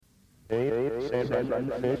8,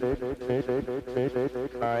 7, 6,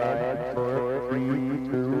 5, 4, 3,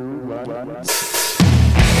 2, 1.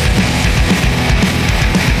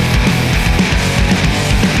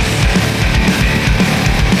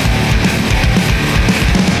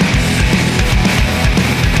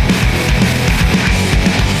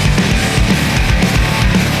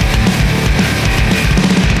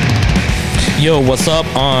 Yo, what's up?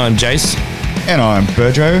 I'm Jace. And I'm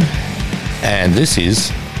Berjo. And this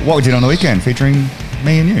is What We Did on the Weekend, featuring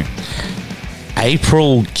me and you.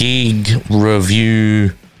 April Gig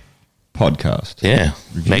Review. Podcast. Yeah,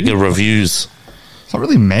 mega reviews. It's not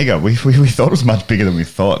really mega. We thought it was much bigger than we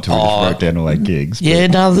thought till we just wrote down all our gigs. Yeah,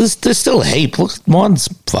 no, there's still a heap. Look, mine's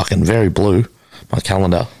fucking very blue, my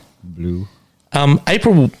calendar. Blue.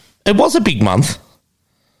 April, it was a big month.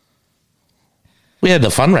 We had the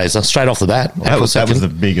fundraiser straight off the bat. That was the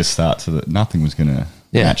biggest start, so that nothing was going to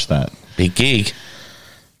match that. Big gig.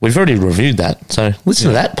 We've already reviewed that, so listen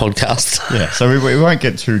to that podcast. Yeah, so we won't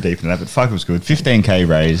get too deep into that, but fuck, it was good. 15K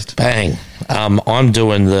raised. Bang. I'm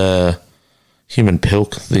doing the Human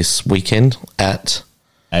Pilk this weekend at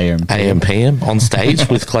AM/PM on stage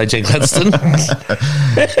with Clay J. Gladstone.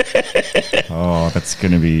 Oh, that's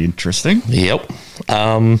going to be interesting. Yep.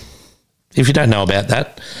 If you don't know about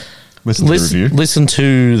that, Listen to the review. Listen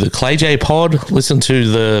to the Clay J pod. Listen to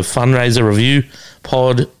the fundraiser review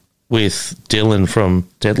pod with Dylan from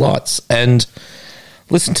Deadlights. And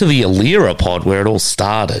listen to the Alira pod where it all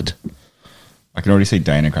started. I can already see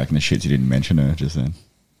Dana cracking the shits. You didn't mention her just then.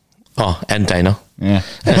 Oh, and Dana. Yeah.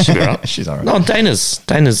 She'll be right. She's all right. No,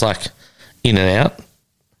 Dana's like in and out.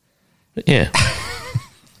 But yeah.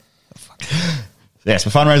 Yes, the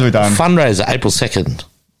fundraiser we're done. Fundraiser, April 2nd.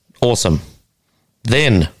 Awesome.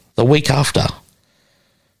 Then, the week after,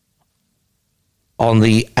 on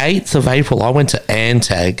the 8th of April, I went to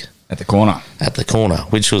Antag. At the corner.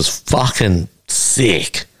 Which was fucking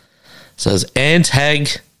sick. So it was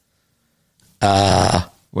Antag.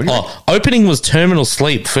 Opening was Terminal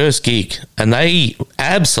Sleep, first gig, and they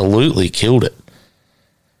absolutely killed it.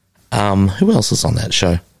 Who else is on that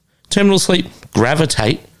show? Terminal Sleep,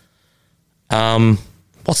 Gravitate.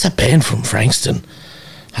 What's that band from Frankston?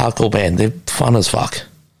 Hardcore band. They're fun as fuck.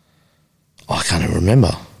 Oh, I can't even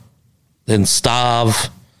remember. Then Starve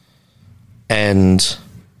and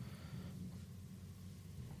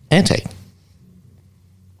Antag.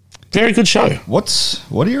 Very good show. What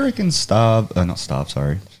do you reckon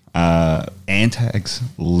Antag's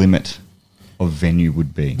limit of venue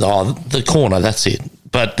would be? Oh, the corner, that's it.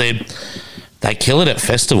 But they kill it at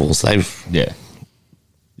festivals. We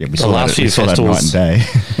the saw last few festivals, that night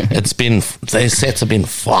and day. Their sets have been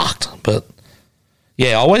fucked. But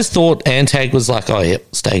yeah, I always thought Antag was like, oh,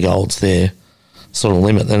 yep, Stay Gold's their sort of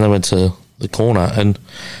limit. Then they went to the corner, and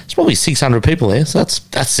it's probably 600 people there. So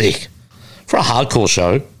that's sick for a hardcore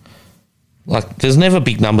show. Like, there's never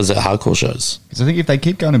big numbers at hardcore shows. Because I think if they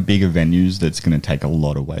keep going to bigger venues, that's going to take a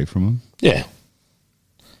lot away from them. Yeah,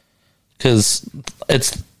 because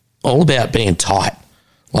it's all about being tight,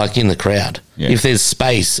 like in the crowd. Yeah. If there's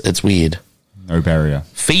space, it's weird. No barrier.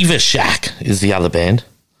 Fever Shack is the other band.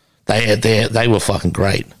 They were fucking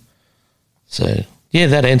great. So, yeah,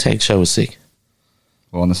 that Antag show was sick.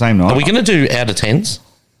 Well, on the same night... Are we going to do out of 10s?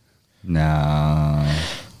 Nah.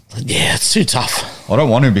 Yeah, it's too tough. I don't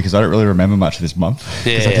want to because I don't really remember much of this month.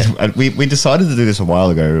 Yeah. We decided to do this a while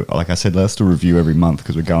ago. Like I said, let's do a review every month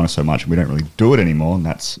because we're going so much and we don't really do it anymore, and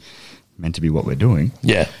that's meant to be what we're doing.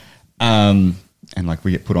 Yeah. And like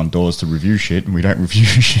we get put on doors to review shit and we don't review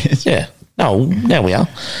shit. Yeah. No, now we are.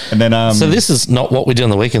 And then so this is not what we did on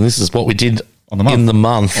the weekend. This is what we did on the month. In the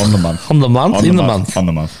month. On the month. On the month? On in the the month. month. On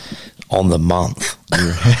the month. On the month.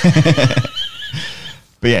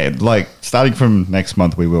 But yeah, like starting from next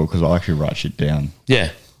month we will, because I'll actually write shit down.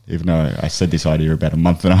 Yeah. Even though I said this idea about a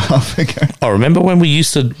month and a half ago. I remember when we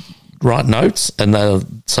used to write notes and they were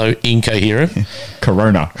so incoherent.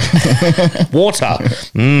 Corona. Water.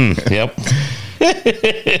 Yep.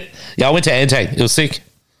 Yeah, I went to Antag. It was sick.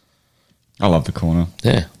 I love the corner.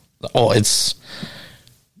 Yeah. Oh, it's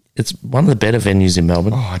one of the better venues in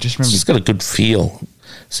Melbourne. Oh, I just remember. It's just got a good feel.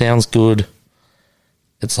 Sounds good.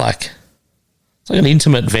 It's like an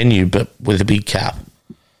intimate venue, but with a big cap.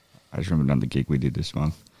 I just remember another gig we did this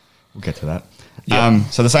month. We'll get to that.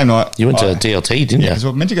 Yep. So the same night. You went to DLT, didn't you? Because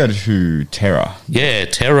we're meant to go to Terra. Yeah,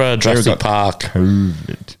 Terra, Jurassic Park.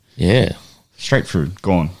 COVID. Yeah. Straight through.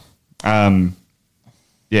 Gone.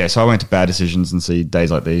 Yeah, so I went to Bad Decisions and see Days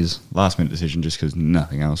Like These. Last minute decision just because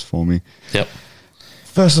nothing else for me. Yep.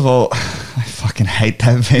 First of all, I fucking hate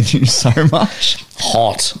that venue so much.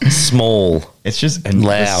 Hot, small. It's just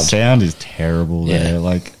loud. The sound is terrible there. Yeah.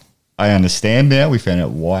 Like, I understand now. We found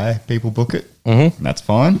out why people book it. Mm-hmm. And that's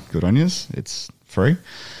fine. Good on yous. It's free.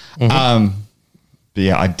 But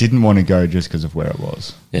yeah, I didn't want to go just because of where it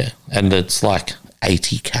was. Yeah, and it's like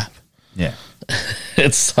 80 cap. Yeah.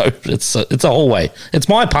 It's a hallway. It's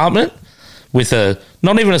my apartment with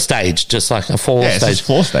not even a stage, just like a floor Yeah, it's stage. just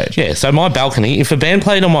floor stage. Yeah, so my balcony, if a band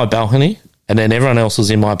played on my balcony and then everyone else was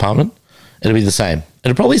in my apartment, it'd be the same.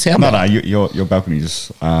 It'd probably sound No, better. your balcony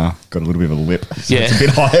just got a little bit of a lip. So Yeah. it's a bit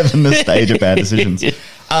higher than the stage of Bad Decisions.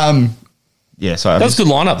 Yeah, so That was a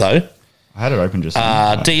good lineup, though. I had it open just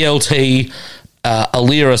DLT,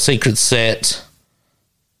 Alira Secret Set,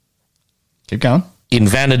 keep going.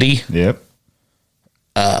 Invanity, Yep.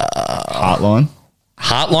 Heartline.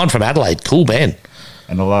 Heartline from Adelaide. Cool band.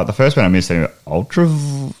 And the first one I missed, Ultra.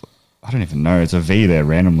 I don't even know. It's a V there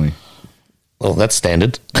randomly. Well, that's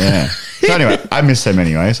standard. Yeah. So anyway, I missed them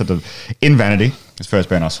anyway. So Invanity, his first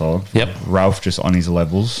band I saw. Yep. Ralph just on his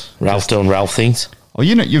levels. Ralph doing Ralph things. Oh,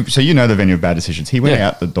 you know the venue of Bad Decisions. He went Yeah.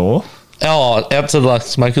 out the door. Oh, out to the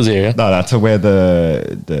smokers area. No, to where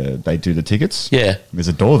they do the tickets. Yeah. There's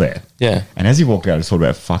a door there. Yeah. And as he walked out, I just thought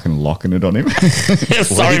about fucking locking it on him.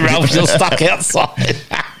 Sorry, Ralph, you're stuck outside.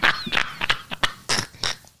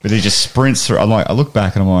 But he just sprints through. I look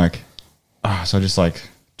back and I'm like, so I just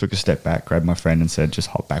took a step back, grabbed my friend and said, just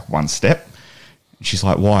hop back one step. And she's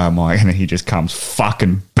like, why am I? And then he just comes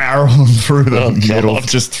fucking barreling through the middle, God.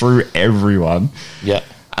 just through everyone. Yeah.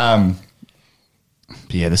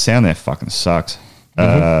 But yeah, the sound there fucking sucked.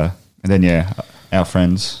 Mm-hmm. And then, yeah, our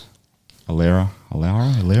friends, Alira.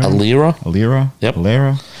 Yep.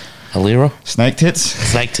 Alira. Alira. Snake Tits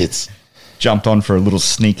Snake Tits. jumped on for a little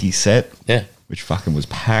sneaky set, Yeah. which fucking was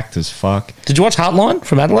packed as fuck. Did you watch Heartline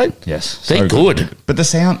from Adelaide? Yes. They're good. But the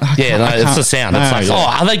sound... Yeah, no, it's the sound. It's like,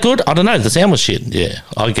 are they good? I don't know. The sound was shit. Yeah,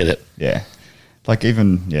 I get it. Yeah.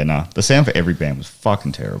 The sound for every band was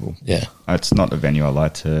fucking terrible. Yeah. It's not a venue I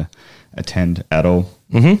like to attend at all.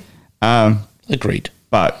 Agreed.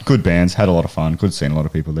 But good bands, had a lot of fun. Good seeing a lot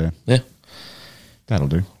of people there. Yeah. That'll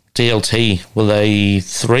do. DLT, were they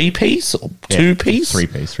 3-piece or 2-piece?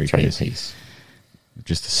 Three-piece.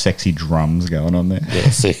 Just the sexy drums going on there. Yeah,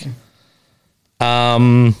 sick.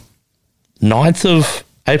 9th of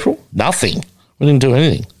April? Nothing. We didn't do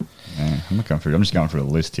anything. Yeah, I'm not going through. I'm just going through the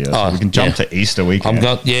list here. So Oh, we can jump yeah. to Easter weekend.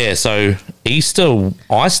 So Easter,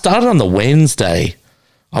 I started on the Wednesday.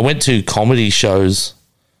 I went to comedy shows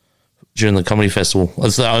during the comedy festival. It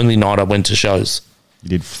was the only night I went to shows. You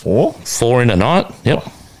did 4? 4 in a night. Yep.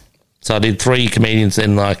 So I did 3 comedians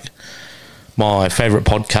in like my favourite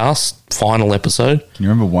podcast, final episode. Can you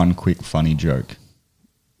remember one quick funny joke?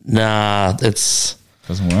 Nah, it's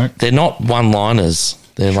Doesn't work? they're not one-liners.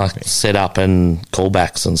 They're like set up and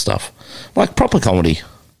callbacks and stuff. Like proper comedy.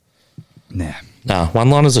 Nah. Nah,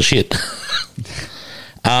 one-liners are shit.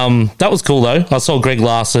 That was cool though. I saw Greg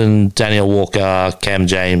Larson, Daniel Walker, Cam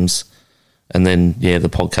James, and then the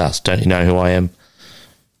podcast Don't You Know Who I Am,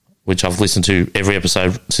 which I've listened to every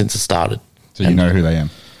episode since it started. So you know who they are.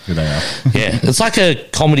 Yeah, it's like a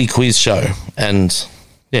comedy quiz show, and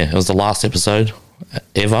it was the last episode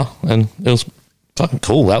ever, and it was fucking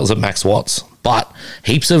cool. That was at Max Watts, but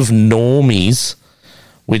heaps of normies,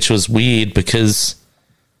 which was weird because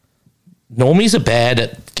normies are bad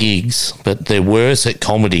at gigs, but they're worse at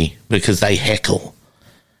comedy because they heckle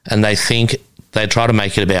and they think they try to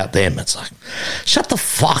make it about them. It's like, shut the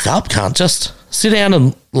fuck up, cunt. Just sit down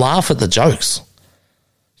and laugh at the jokes.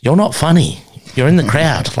 You're not funny. You're in the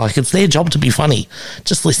crowd. Like, it's their job to be funny.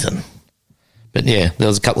 Just listen. But yeah, there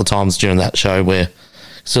was a couple of times during that show where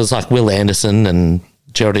so it's like Will Anderson and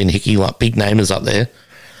Geraldine Hickey, like big namers up there.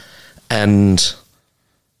 And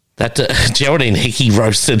that Geraldine Hickey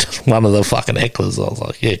roasted one of the fucking hecklers. I was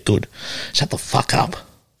like, yeah, good. Shut the fuck up.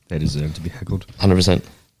 They deserve to be heckled. 100%.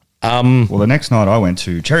 Well, the next night I went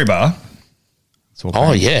to Cherry Bar.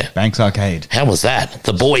 Oh, yeah. Banks Arcade. How was that?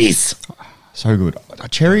 The boys. So good.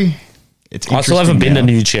 Cherry, it's I still haven't been to now.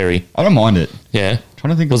 New Cherry. I don't mind it. Yeah.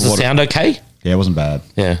 Trying to think Was of the sound okay? Yeah, it wasn't bad.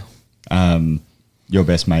 Yeah. Your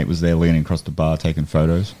best mate was there leaning across the bar taking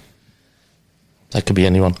photos. That could be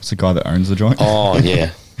anyone. It's the guy that owns the joint. Oh,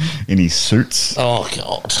 yeah. In his suits. Oh,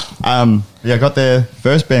 God. Yeah, I got there.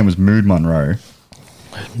 First band was Mood Monroe.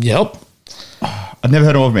 Yep. I'd never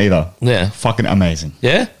heard of them either. Yeah. Fucking amazing.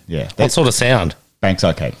 Yeah? Yeah. What sort of sound? Banks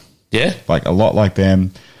Arcade. Yeah? Like a lot like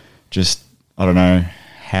them. Just, I don't know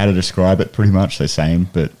how to describe it, pretty much the same,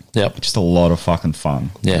 but Yep. just a lot of fucking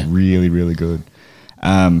fun. Yeah. Really, really good.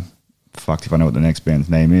 Fucked if I know what the next band's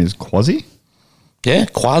name is. Quasi? Yeah?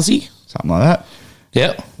 Quasi? Something like that.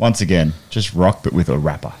 Yep. Once again, just rock, but with a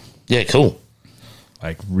rapper. Yeah, cool.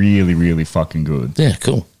 Like really, really fucking good. Yeah,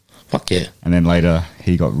 cool. Fuck yeah. And then later,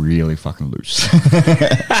 he got really fucking loose.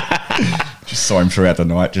 Just saw him throughout the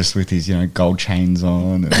night, just with his, gold chains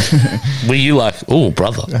on. And Were you like, oh,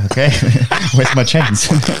 brother? okay, where's my chains?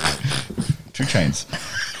 2 chains.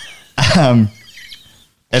 And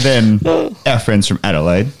then our friends from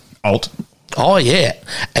Adelaide, Alt. Oh, yeah.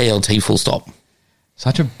 ALT full stop.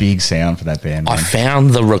 Such a big sound for that band. I Man. found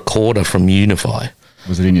the recorder from Unify.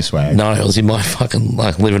 Was it in your swag? No, it was in my fucking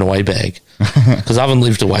living away bag. Because I haven't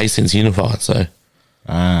lived away since Unify. So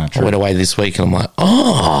I True. went away this week and I'm like,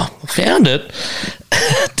 oh, I found it.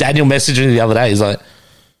 Daniel messaged me the other day. He's like,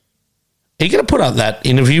 are you going to put up that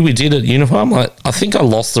interview we did at Unify? I'm like, I think I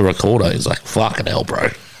lost the recorder. He's like, fucking hell, bro.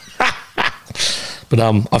 But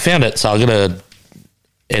I found it, so I'm going to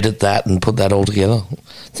edit that and put that all together.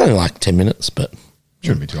 It's only like 10 minutes, but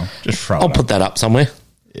Shouldn't be too long. Just throw I'll it put up. that up somewhere.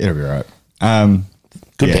 It'll be right.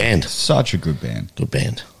 Good Yeah, band. Such a good band. Good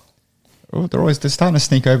band. Oh, they're starting to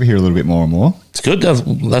sneak over here a little bit more and more. It's good.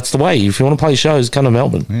 That's the way. If you want to play shows, come to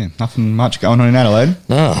Melbourne. Yeah, nothing much going on in Adelaide.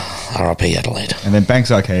 RIP Adelaide. And then Banks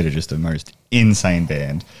Arcade are just the most insane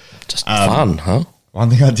band. Just fun, huh? One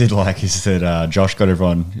thing I did like is that Josh got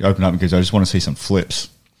everyone open up and goes, I just want to see some flips.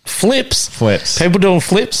 Flips. Flips. People doing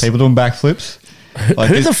flips. People doing backflips. Like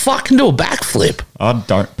Who this- the fuck can do a backflip? I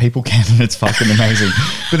don't. People can, and it's fucking amazing.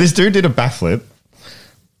 But this dude did a backflip,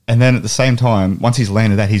 and then at the same time, once he's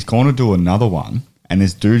landed that, he's going to do another one, and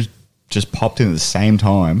this dude just popped in at the same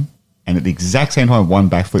time, and at the exact same time, one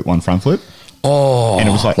backflip, one front flip, Oh, and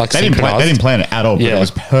it was like, they didn't synchronized? plan it at all, but Yeah. it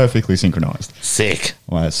was perfectly synchronized. Sick.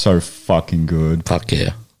 Wow, it's so fucking good. Fuck yeah.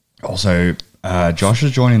 Also, Josh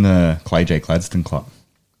is joining the Clay J Gladstone Club.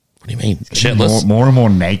 What do you mean? Shitless? More and more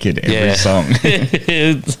naked every song.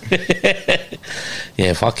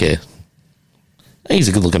 Yeah, fuck yeah. He's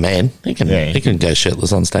a good looking man. He can Yeah. he can go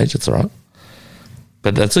shirtless on stage. It's all right.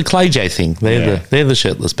 But that's a Clay J thing. Yeah. They're the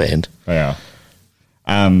shirtless band. Yeah.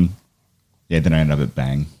 Yeah, then I ended up at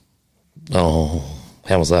Bang. Oh,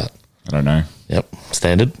 how was that? I don't know. Yep,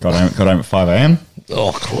 standard. Got home at 5 a.m.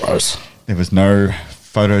 Oh, gross. There was no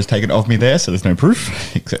photos taken of me there, so there's no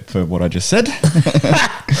proof except for what I just said.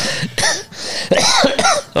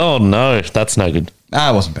 Oh no, that's no good.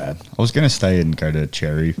 It wasn't bad. I was going to stay and go to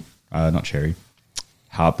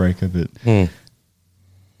Heartbreaker, but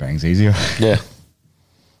Bang's easier. Yeah.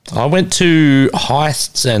 I went to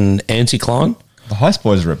Heists and Anticline The Heist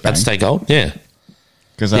Boys are at Bang. at Stay Gold. Yeah.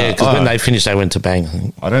 Because Yeah, because when they finished, they went to Bang. I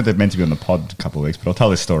think. I don't know if they're meant to be on the pod a couple of weeks, but I'll tell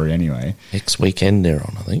this story anyway. Next weekend they're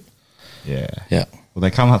on, I think. Yeah. Yeah. Well,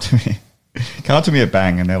 they come up to me at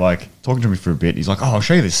Bang, and they're like talking to me for a bit. He's like, "Oh, I'll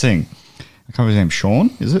show you this thing." I can't remember his name. Sean,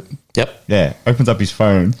 is it? Yep. Yeah. Opens up his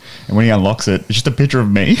phone, and when he unlocks it, it's just a picture of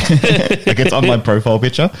me. Like it's on my profile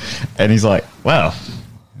picture, and he's like, "Wow,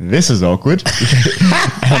 this is awkward."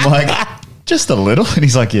 And I'm like, "Just a little." And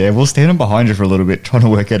he's like, "Yeah, we'll stand behind you for a little bit, trying to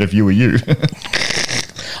work out if you were you."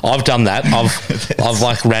 I've done that. I've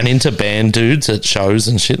like ran into band dudes at shows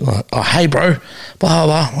and shit. Like, oh, hey, bro. Blah,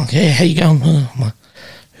 blah. I'm like, yeah, how you going? I'm like,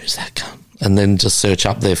 who's that cunt? And then just search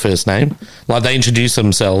up their first name. Like they introduce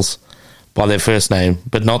themselves by their first name,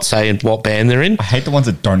 but not saying what band they're in. I hate the ones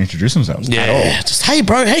that don't introduce themselves at all. Yeah, just, hey,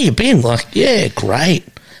 bro, how you been? Like, yeah, great.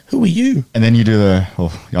 Who are you? And then you do I'll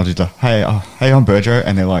do the, hey, I'm Burjo.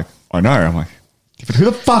 And they're like, I know. I'm like, but who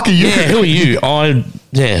the fuck are you? Yeah, who are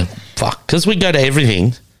you? Fuck. Because we go to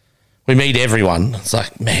everything. We meet everyone. It's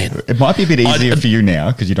like, man. It might be a bit easier for you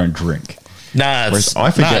now because you don't drink. Nah, Whereas I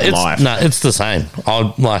forget life. No, it's the same.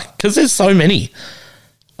 I like, because there's so many.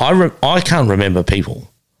 I can't remember people.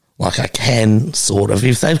 Like, I can sort of.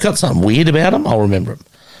 If they've got something weird about them, I'll remember them.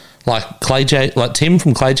 Like Clay J, like Tim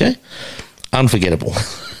from Clay J, unforgettable.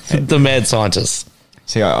 The mad scientist.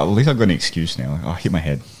 See, at least I've got an excuse now. I hit my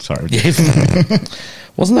head. Sorry. Yeah.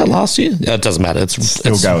 Wasn't that last year? It doesn't matter. It's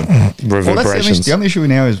Still going. Reverberations. Well, that's the only issue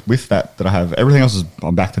now is with that I have. Everything else is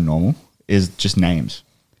I'm back to normal. Is just names.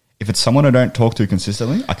 If it's someone I don't talk to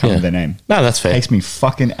consistently, I can't remember their name. No, that's fair. It takes me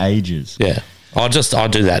fucking ages. Yeah. I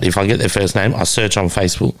do that. If I get their first name, I search on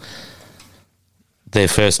Facebook their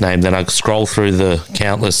first name, then I scroll through the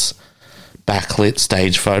countless backlit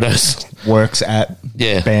stage photos. Works at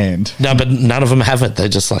band. No, but none of them have it. They're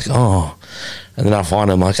just like, oh. And then I find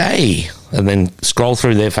them like, hey. And then scroll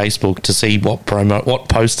through their Facebook to see what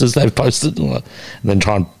posters they've posted, and then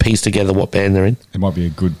try and piece together what band they're in. It might be a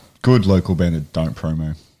good local band that don't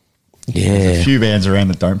promo. Yeah. There's a few bands around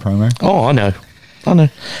that don't promo. Oh, I know.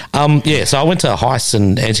 Yeah, so I went to Heists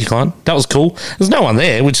and Anticline. That was cool. There's no one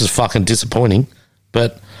there, which is fucking disappointing.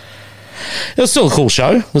 But it was still a cool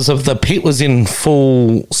show. The pit was in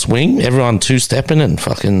full swing. Everyone two-stepping and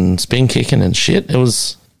fucking spin kicking and shit. It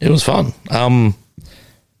was fun.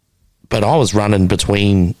 but I was running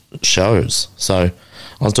between shows, so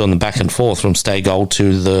I was doing the back and forth from Stay Gold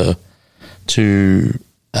to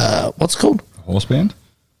what's it called? Horse band?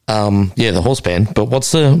 Yeah, the horse band. But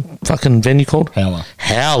what's the fucking venue called? Howler.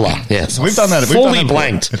 Howler. Yes, We've done that. Fully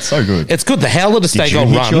blanked. It's so good. It's good. The Howler to Stay you Gold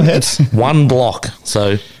hit run. your head? It's one block,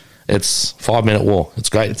 so it's 5-minute walk. It's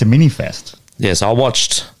great. It's a mini fest. Yes, I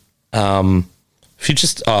watched. I went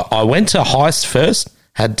to Heist first.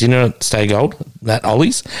 Had dinner at Stay Gold at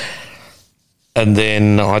Ollie's, and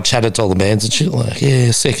then I chatted to all the bands and shit. Like,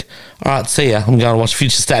 yeah, sick. All right, see ya. I'm going to watch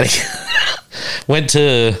Future Static. Went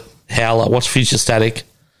to Howler, watched Future Static.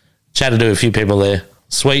 Chatted to a few people there.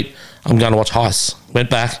 Sweet. I'm going to watch Heist. Went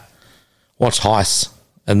back, watched Heist,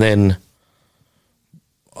 and then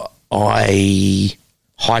I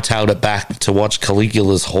hightailed it back to watch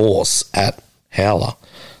Caligula's Horse at Howler.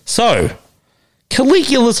 So,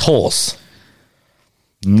 Caligula's Horse.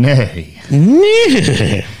 Nay.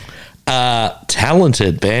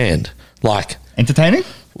 Talented band. Like, Entertaining?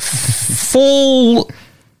 full.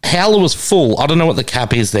 Howler was full. I don't know what the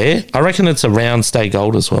cap is there. I reckon it's around Stay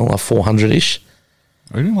Gold as well, like 400-ish.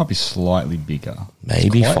 I think it might be slightly bigger.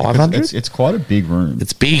 Maybe Quite- 500? It's quite a big room.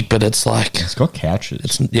 It's big, but it's like, It's got couches.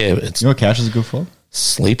 it's you know what couches are good for?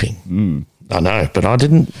 sleeping. I know, but I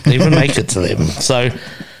didn't even make it to them. So,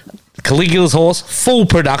 Caligula's Horse, full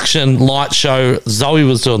production, light show. Zoe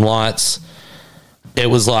was doing lights. It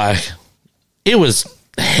was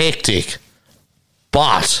hectic,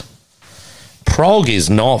 but prog is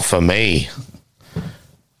not for me.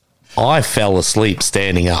 I fell asleep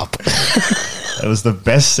standing up. It was the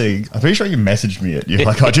best thing. I'm pretty sure you messaged me it. You're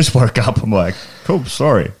like, I just woke up. I'm like, cool,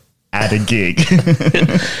 sorry. At a gig.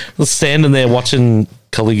 I was standing there watching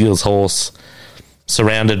Caligula's Horse,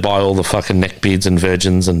 surrounded by all the fucking neckbeards and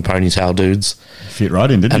virgins and ponytail dudes. Fit right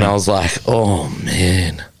in, didn't And you? I was like, oh,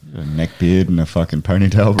 man. A neck beard and a fucking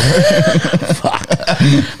ponytail, bro. Fuck.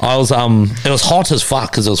 I was it was hot as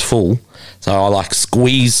fuck because it was full. So I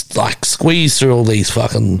squeezed through all these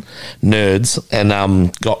fucking nerds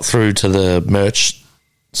and got through to the merch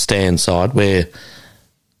stand side where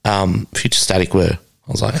Future Static were.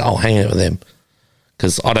 I was like, I'll hang out with them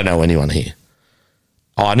because I don't know anyone here.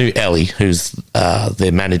 Oh, I knew Ellie, who's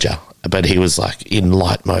their manager, but he was like in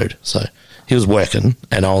light mode. So he was working,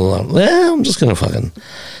 and I was like, well, I'm just going to fucking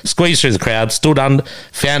squeeze through the crowd, found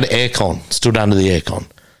aircon, stood under the aircon.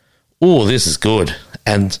 Oh, this is good.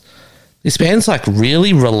 And this band's like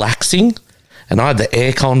really relaxing, and I had the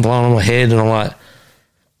aircon blowing on my head, and I'm like,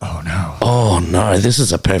 oh no, this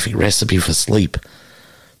is a perfect recipe for sleep.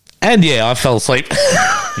 And yeah, I fell asleep.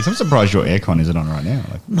 I'm surprised your aircon isn't on right now.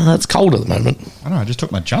 Like, No, it's cold at the moment. I don't know, I just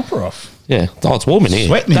took my jumper off. Yeah. Oh, it's warm in here.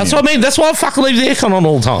 Sweating in That's here. what I mean. That's why I fucking leave the aircon on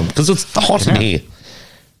all the time, because it's hot in here.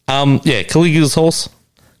 Yeah, Caligula's Horse.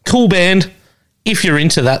 Cool band. If you're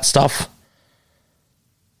into that stuff.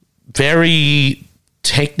 Very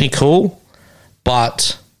technical,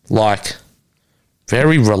 but like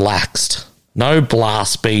very relaxed. No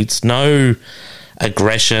blast beats, no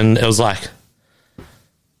aggression. It was like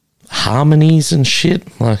harmonies and shit.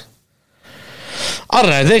 Like, I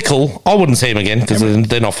don't know. They're cool. I wouldn't see them again because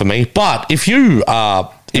they're not for me. But if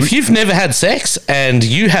you've never had sex and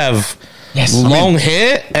you have long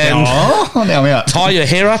hair and Oh, now I'm out. tie your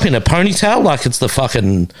hair up in a ponytail like it's the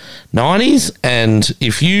fucking 90s, and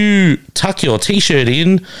if you tuck your t-shirt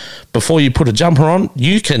in before you put a jumper on,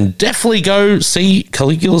 you can definitely go see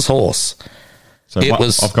Caligula's Horse. So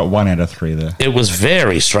I've got 1 out of 3 there. It was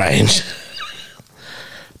very strange.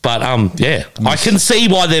 But yeah, I can see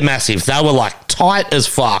why they're massive. They were like tight as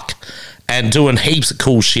fuck and doing heaps of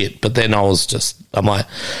cool shit. But then I'm like,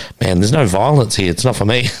 man, there's no violence here. It's not for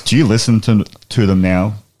me. Do you listen to them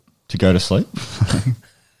now to go to sleep?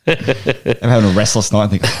 I'm having a restless night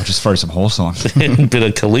and think, I'll just throw some horse on. A bit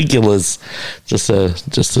of Caligula's just to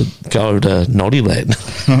go to Noddyland.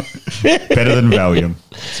 Better than Valium.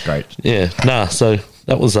 It's great. Yeah, nah. So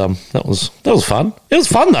that was fun. It was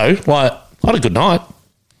fun though. Like, I had a good night.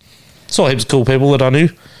 Saw heaps of cool people that I knew.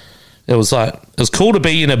 It was cool to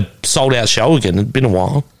be in a sold out show again. It'd been a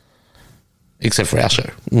while, except for our show.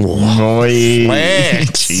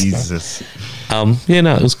 Flex. Jesus. Yeah,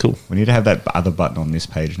 no, it was cool. We need to have that other button on this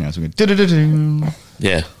page now. So we can do.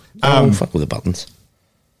 Yeah, fuck with the buttons.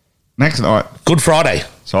 Next night. Good Friday.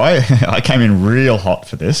 So I came in real hot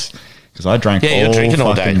for this because I drank Yeah, you're all drinking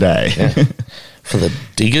all fucking day. day. Yeah. For the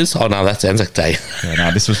diggers. Oh no, that's Anzac Day. Yeah,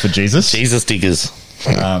 no, this was for Jesus. Jesus diggers.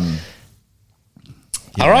 Yeah.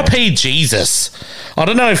 R.I.P. Jesus. I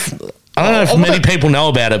don't know if Oh, many people know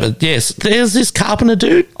about it, but yes, there's this carpenter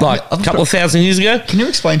dude like a couple of thousand years ago. Can you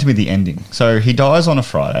explain to me the ending? So he dies on a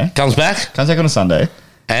Friday, Comes back comes back on a Sunday.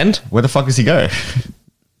 and Where the fuck does he go?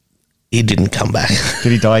 he didn't come back.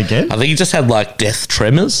 Did he die again? I think he just had like death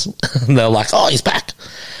tremors. And they're like, oh, he's back.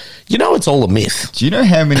 You know, it's all a myth. Do you know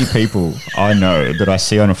how many people I know that I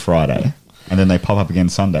see on a Friday and then they pop up again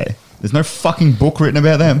Sunday? There's no fucking book written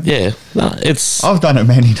about them. Yeah, no, it's. I've done it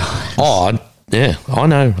many times. Yeah, I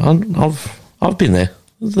know. I've been there.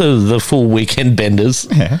 The full weekend benders.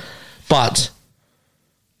 Yeah. But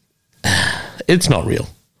it's not real.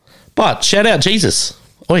 But shout out Jesus.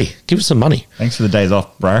 Oi, give us some money. Thanks for the days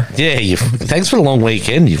off, bro. Yeah, thanks for the long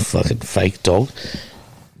weekend, you fucking fake dog.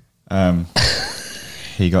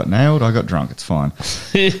 He got nailed, I got drunk. It's fine.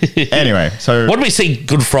 Anyway, so What did we see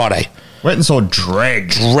Good Friday? went and saw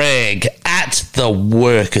Dreg. Drag at the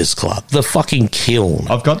Workers Club, the fucking kiln.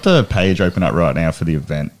 I've got the page open up right now for the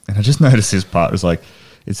event, and I just noticed this part. It was like,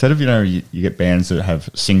 instead of, you get bands that have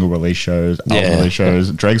single release shows, album release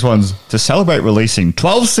shows, Dreg's one's to celebrate releasing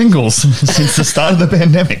 12 singles since the start of the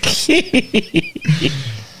pandemic.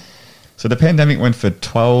 So the pandemic went for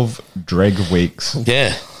 12 Dreg weeks.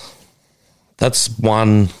 Yeah. That's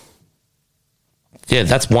one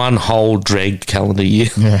whole Dreg calendar year.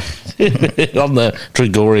 Yeah. On the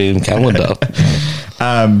Gregorian calendar.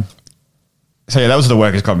 So yeah, that was the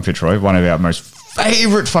Workers Club in Fitzroy, one of our most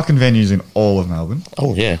favourite fucking venues in all of Melbourne.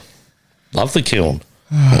 Oh, yeah. Love the kiln.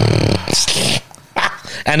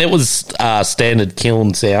 And it was standard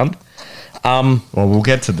kiln sound. Well, we'll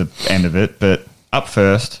get to the end of it, but up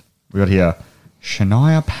first, we got here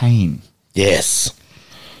Shania Payne, Yes.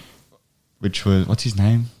 which was, what's his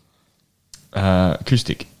name?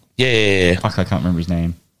 Acoustic. Yeah. Fuck, I can't remember his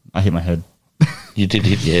name. I hit my head. You did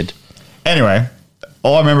hit your head. Anyway,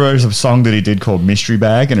 all I remember is a song that he did called Mystery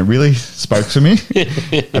Bag, and it really spoke to me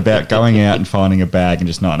about going out and finding a bag and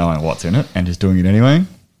just not knowing what's in it and just doing it anyway.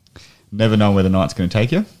 Never know where the night's going to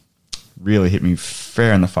take you. Really hit me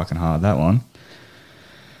fair in the fucking hard, that one.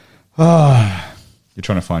 Oh, you're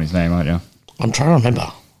trying to find his name, aren't you? I'm trying to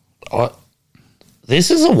remember.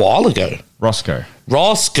 This is a while ago. Roscoe.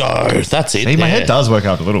 Roscoe. That's it. See, my there. head does work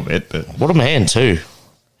out a little bit, but What a man, too.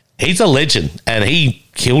 He's a legend, and he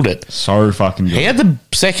killed it. so fucking good. He had the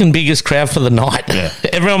second biggest crowd for the night. Yeah.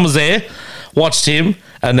 Everyone was there, watched him,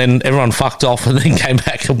 and then everyone fucked off and then came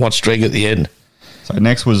back and watched Dreg at the end. So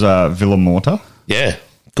next was Villa Morta. Yeah.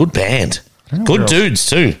 Good band. I don't know Good where dudes,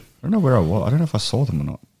 too. I don't know where I was. I don't know if I saw them or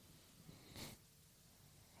not.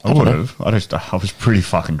 I I don't would know. have. I was pretty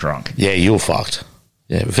fucking drunk. Yeah, you were fucked.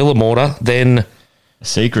 Yeah, Villa Morta. Then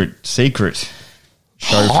Secret show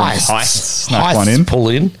from Heist snuck Heists one in. pull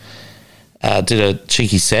in. Did a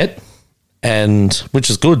cheeky set, and which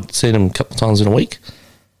is good. Seen him a couple of times in a week.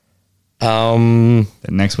 The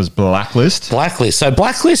next was Blacklist. Blacklist. So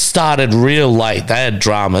Blacklist started real late. They had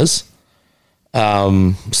dramas,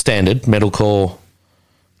 standard metalcore,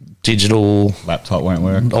 digital, Laptop won't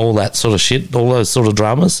work. all that sort of shit, all those sort of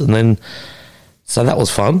dramas, and then so that was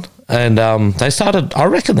fun. And they started. I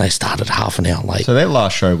reckon they started half an hour late. So their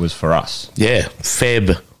last show was for us. Yeah,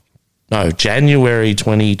 January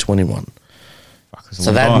 2021. Fuck, it's a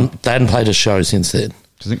So long time. they hadn't played a show since then.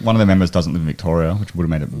 I think one of the members doesn't live in Victoria, which would have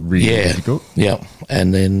made it really Yeah. difficult. Yeah.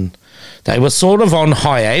 And then they were sort of on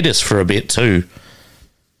hiatus for a bit too.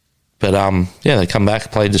 But yeah, they come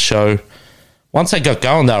back, played the show. Once they got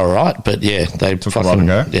going, they were all right. But yeah, they Took a while to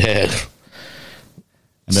go. Yeah.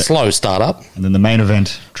 And that- Slow start up. And then the main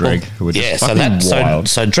event, Dreg, who were just Yeah, so fucking that wild.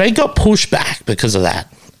 so Drake got pushed back because of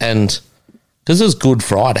that. And because it was Good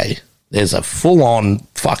Friday, there's a full on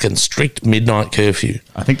fucking strict midnight curfew.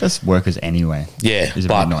 I think that's workers anyway. Yeah, Is a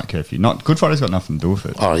but- midnight curfew. Not Good Friday's got nothing to do with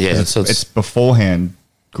it. Oh, yeah, 'Cause so it's, it's- beforehand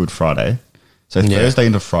Good Friday. So Yeah. Thursday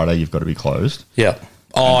into Friday, you've got to be closed. Yeah.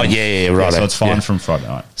 Oh, yeah, right. So it's fine Yeah. from Friday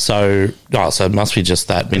night. So it must be just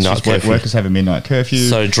that It's midnight just curfew. workers have a midnight curfew.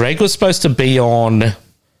 So Drake was supposed to be on,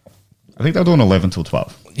 I think they're doing 11 till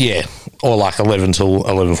 12. yeah, or like 11 till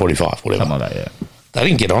 11:45, whatever. Something like that, yeah. They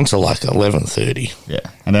didn't get on till like 11:30, Yeah.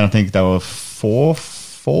 And then I think they were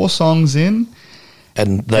four songs in.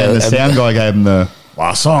 and And the sound guy gave them the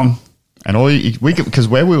last song. And because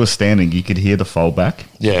where we were standing, you could hear the foldback.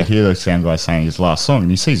 Yeah. You could hear the sound guy saying his last song.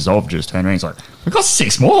 And you see Zov just turn around. He's like, we've got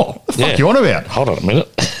 6 more. What the fuck Yeah. you on about? Hold on a minute.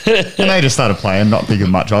 And they just started playing, not thinking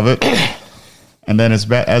much of it. And then as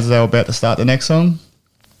they were about to start the next song,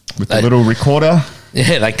 with the They- little recorder,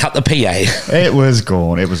 Yeah, they cut the PA. it was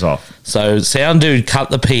gone. It was off. So sound dude cut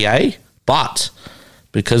the PA, but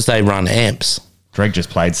because they run amps, Drake just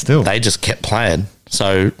played still. they just kept playing.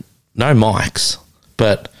 So no mics,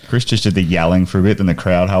 but Chris just did the yelling for a bit, then the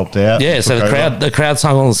crowd helped out. yeah. So Took over. the crowd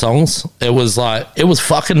sung all the songs. It was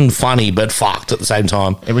fucking funny, but fucked at the same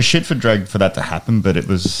time. It was shit for Drake for that to happen, but it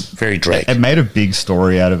was Very Drake. It made a big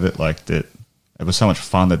story out of it, like that. It was so much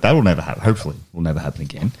fun that will never happen. Hopefully, will never happen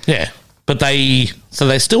again. Yeah. But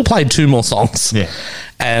they still played 2 more songs. Yeah.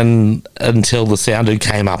 And until the sound dude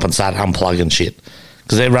came up and started unplugging shit.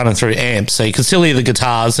 Because they're running through amps. So you could still hear the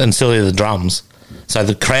guitars and still hear the drums. So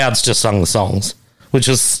the crowds just sung the songs, which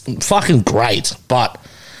was fucking great.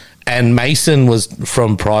 And Mason was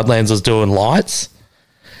from Pridelands was doing lights.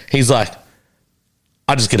 He's like,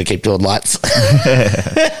 I'm just going to keep doing lights.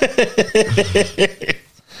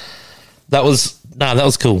 That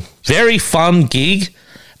was cool. Very fun gig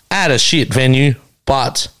at a shit venue,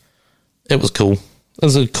 but it was cool. It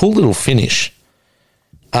was a cool little finish.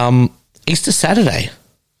 Easter Saturday.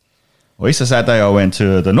 Well, Easter Saturday, I went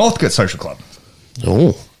to the Northcote Social Club.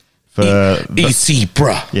 Oh. For Easy,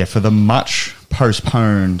 bruh. Yeah, for the much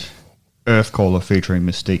postponed Earthcaller featuring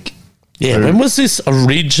Mystique. Yeah, when was this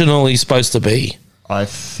originally supposed to be? I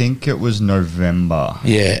think it was November.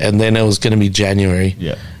 Yeah, and then it was going to be January.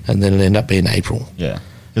 Yeah. And then it ended up being April. Yeah.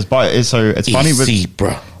 It's funny, Easy, but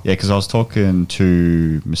bruh. yeah, because I was talking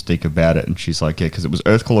to Mystique about it, and she's like, yeah, because it was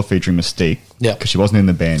Earthcaller featuring Mystique. Yeah. Because she wasn't in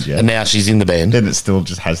the band yet. And now she's in the band. Then it still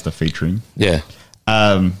just has the featuring. Yeah.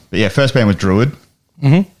 But yeah, first band was Druid.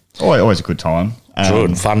 Mm-hmm. Always a good time.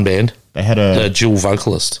 Druid, fun band. They had The dual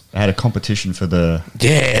vocalist. They had a competition for the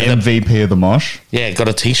Yeah. MVP of the mosh. Yeah, got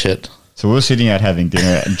a T-shirt. So we were sitting out having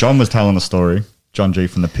dinner, and John was telling the story. John G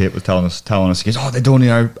from the pit was telling us. He goes, "Oh, they're doing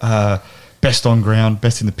best on ground,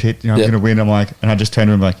 best in the pit. I'm Yep. going to win." I'm like, and I just turned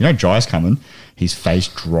to him like, Jai's coming. His face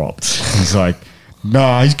dropped. He's like,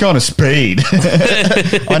 "No, he's going to speed."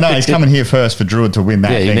 I know he's coming here first for Druid to win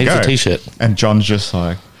that. Yeah, he then needs go. a T-shirt. And John's just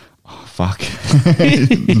like, "Oh fuck."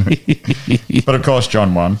 But of course,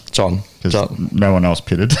 John won John. because no one else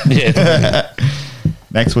pitted. Yeah.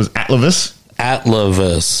 Next was Atlavis,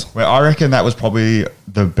 Atlavis. where I reckon that was probably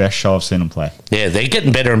the best show I've seen them play. Yeah, they're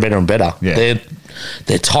getting better and better and better. Yeah.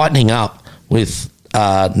 They're tightening up with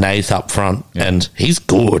Nath up front, Yeah. and he's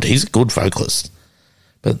good. He's a good vocalist.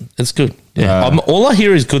 But it's good. Yeah. Uh, all I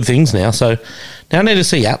hear is good things now, so now I need to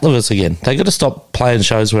see Atlavis again. They got to stop playing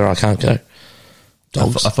shows where I can't go.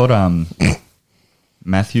 Dogs. I thought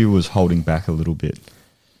Matthew was holding back a little bit.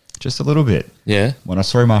 Just a little bit. Yeah. When I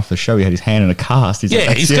saw him after the show, he had his hand in a cast. He's Yeah,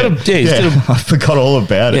 like, he's got a- I forgot all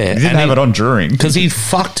about it. Yeah, He didn't and have it on during. Because he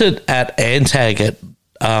fucked it at Antag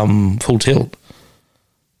at Full Tilt.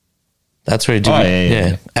 That's where he did Oh, it.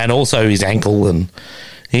 yeah. And also his ankle, and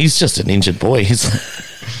he's just an injured boy. He's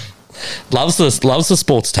loves the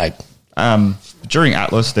sports tape. During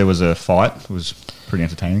Atlas, there was a fight. It was pretty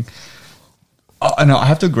entertaining. Oh, and I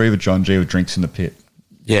have to agree with John G with drinks in the pit.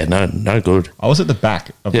 Yeah, no good. I was at the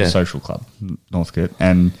back of Yeah. the social club, Northcote,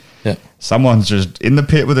 and Yeah. someone's just in the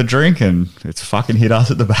pit with a drink, and it's fucking hit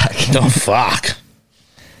us at the back. Oh, fuck.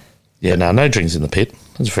 Yeah, no drinks in the pit.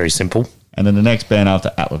 It's very simple. And then the next band after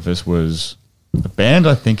Atlavis was the band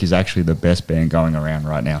I think is actually the best band going around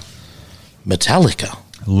right now. Metallica.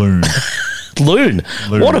 Loon. Loon.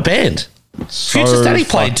 Loon. What a band. So Future Static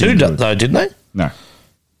played too, fucking good. though, didn't they? No.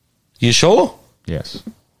 You sure? Yes.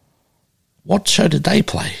 What show did they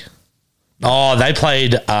play? Oh, they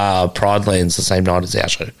played Pridelands the same night as our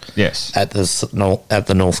show. Yes. At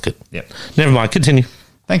the Northcote. Yep. Never mind, continue.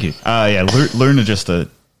 Thank you. Yeah, Loon are just a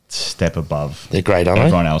step above They're great, aren't they?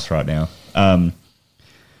 everyone else right now. I don't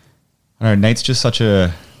know, Nate's just such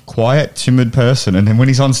a quiet, timid person, and then when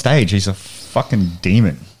he's on stage, he's a fucking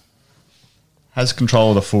demon. Has control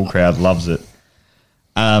of the full crowd, loves it.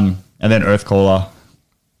 And then Earthcaller,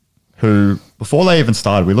 who, before they even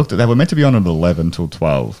started, they were meant to be on at 11 till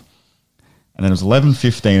 12. And then it was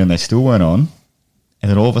 11:15 and they still weren't on. And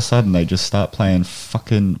then all of a sudden they just start playing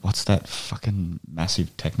what's that fucking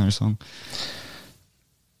massive techno song?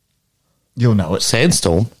 You'll know it.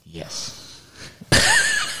 Sandstorm. Yes.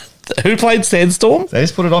 Who played Sandstorm? They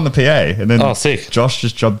just put it on the PA, and then Oh, sick. Josh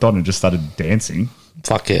just jumped on and just started dancing.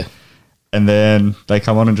 Fuck yeah. And then they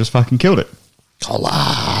come on and just fucking killed it.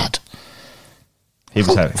 Collard. He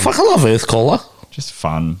was having Fuck, I love Earthcaller. just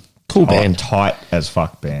fun. Cool tight- band. Tight as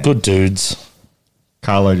fuck band. Good dudes.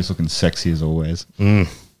 Carlo just looking sexy as always.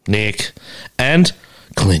 Nick. And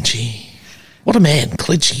Clinchy. What a man,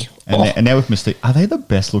 Clinchy. And, Oh, and now with Mystique, are they the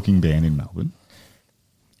best looking band in Melbourne?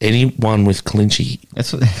 anyone with Clinchy.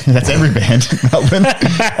 That's every band in Melbourne.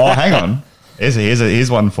 Oh, hang on. Here's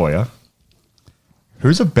one for you.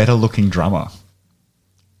 Who's a better looking drummer?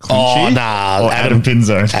 Oh, Clinchy nah. or Adam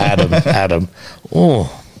Pinzone? Adam.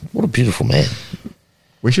 Oh, what a beautiful man.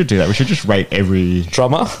 We should do that. We should just rate every...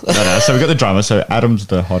 Drummer? No, so we got the drummer. So Adam's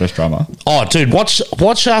the hottest drummer. Oh, dude, watch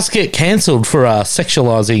us get cancelled for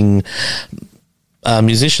sexualizing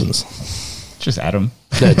musicians. Just Adam.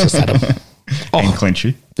 No, just Adam. And Oh,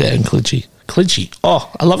 Clinchy. yeah, and Clinchy. Clinchy.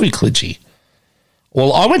 Oh, I love you, Clinchy.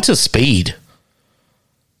 Well, I went to Speed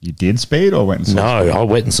You did Speed or went and saw? No, I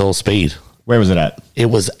went and saw Speed. Where was it at? It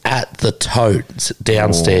was at the Tote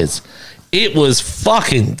downstairs. It was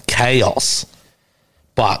fucking chaos,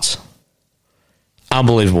 but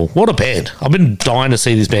unbelievable. What a band. I've been dying to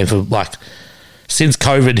see this band for like since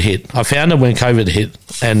COVID hit. I found them when COVID hit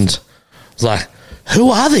and was like, who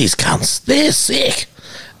are these cunts? They're sick.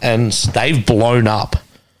 And they've blown up.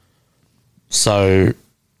 So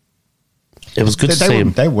it was good to see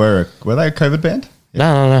them. Were they a COVID band?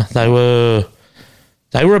 No. They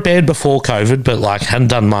were a band before COVID, but like hadn't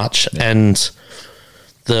done much. Yeah. And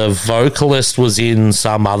the vocalist was in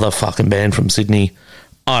some other fucking band from Sydney.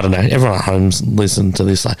 I don't know. Everyone at home's listened to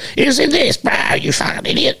this like, is it this, bro? You fucking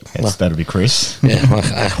idiot. Yes, that'd be Chris. Yeah,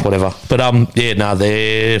 like, whatever. But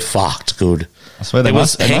they're fucked good. I swear it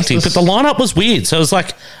was hectic, but the lineup was weird. So it was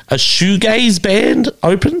like a shoegaze band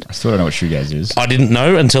opened. I still don't know what shoegaze is. I didn't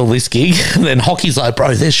know until this gig. And then Hockey's like,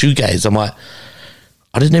 bro, they're shoegaze. I'm like,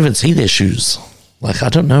 I didn't even see their shoes. Like, I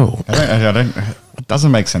don't know. I don't. It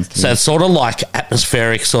doesn't make sense to me. So it's sort of like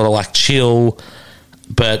atmospheric, sort of like chill,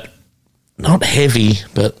 but not heavy.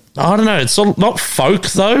 But I don't know. It's sort of not folk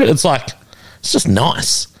though. It's like it's just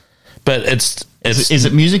nice. But it's is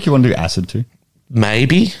it music you want to do acid to?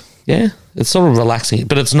 Maybe, yeah. It's sort of relaxing,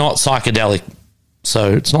 but it's not psychedelic.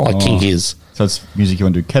 So it's not like King Gears. So it's music you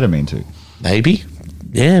want to do ketamine to? Maybe,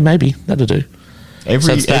 yeah, maybe that'll do.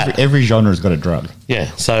 Every genre's got a drug.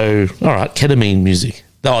 Yeah. So, all right, ketamine music.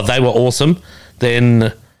 Oh, they were awesome.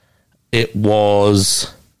 Then it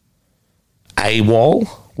was AWOL,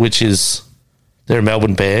 which is they're a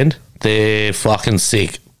Melbourne band. They're fucking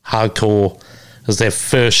sick, hardcore. It was their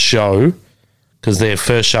first show because their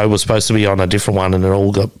first show was supposed to be on a different one, and it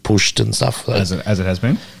all got pushed and stuff. So as it has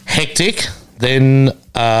been. Hectic. Then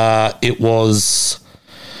it was.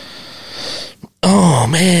 Oh,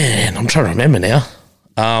 man, I'm trying to remember now.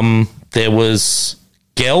 There was...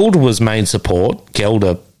 Geld was main support. Geld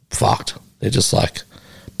are fucked. They're just like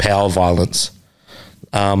power violence.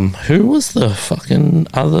 Who was the fucking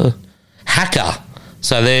other... Hacker.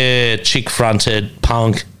 So they're chick-fronted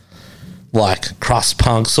punk, like crust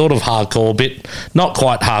punk, sort of hardcore, bit not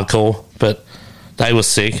quite hardcore, but they were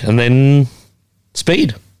sick. And then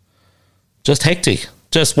Speed. Just hectic.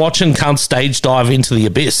 Just watching cunts stage dive into the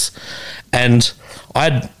abyss. And I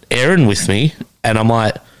had Erin with me, and I'm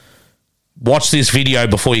like, watch this video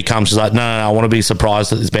before you come. She's like, no, I want to be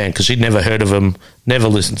surprised at this band, because she'd never heard of them, never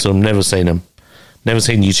listened to them, never seen them, never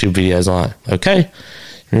seen YouTube videos. I'm like, okay,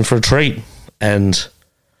 you're in for a treat. And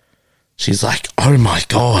she's like, oh my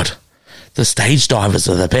God, the stage divers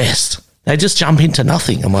are the best. They just jump into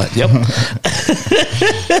nothing. I'm like, yep.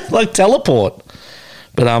 Like teleport.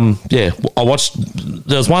 But yeah, I watched,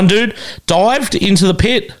 there was one dude dived into the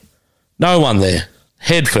pit, no one there,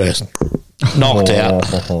 head first, knocked out.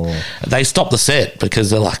 They stopped the set because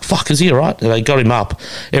they're like, fuck, is he all right? And they got him up.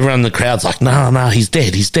 Everyone in the crowd's like, no, he's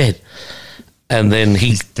dead. And then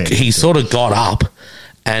he sort of got up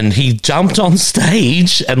and he jumped on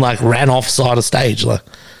stage and like ran off side of stage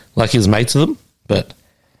like he was mates with them. But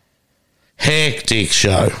hectic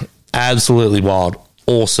show, absolutely wild,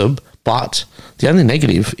 awesome. But the only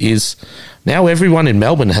negative is now everyone in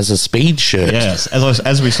Melbourne has a Speed shirt. Yes,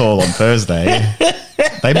 as we saw on Thursday,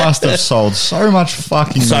 they must have sold so much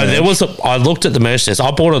fucking So merch. there was I looked at the merch desk. I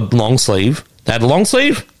bought a long sleeve. They had a long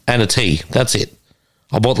sleeve and a tee. That's it.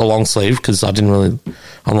 I bought the long sleeve because I'm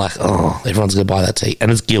like, oh, everyone's going to buy that tee.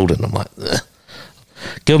 And it's Gildan. I'm like, ugh.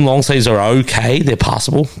 Gildan long sleeves are okay. They're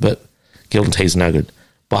passable, but Gildan tees are no good.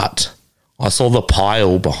 But I saw the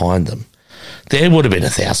pile behind them. There would have been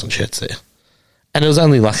 1,000 shirts there. And it was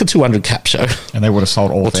only like a 200 cap show. And they would have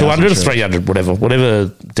sold all 200 or 300, whatever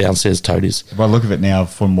downstairs tote is. If I look at it now,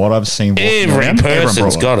 from what I've seen, every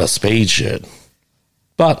person's got a Speed shirt.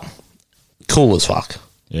 But cool as fuck.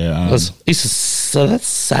 Yeah. So that's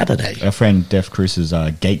Saturday. Our friend Def Chris is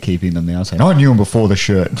gatekeeping them now, saying, I knew him before the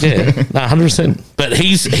shirt. Yeah, 100%. But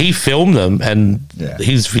he filmed them, and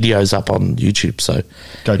his video's up on YouTube. So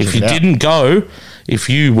if you didn't go, if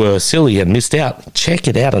you were silly and missed out, check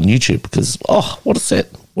it out on YouTube because, oh, what a set.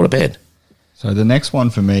 What a band. So the next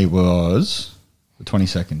one for me was the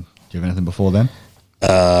 22nd. Do you have anything before then?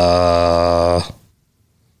 No.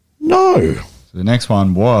 So the next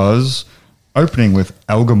one was opening with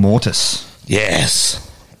Alga Mortis.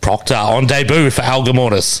 Yes. Proctor on debut for Alga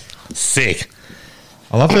Mortis. Sick.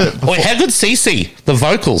 I love it. Wait, how good Cece? The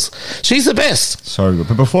vocals. She's the best. So good.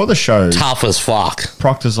 But before the show, tough as fuck.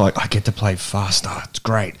 Proctor's like, I get to play faster. It's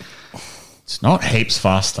great. It's not heaps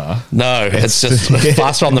faster. No, it's just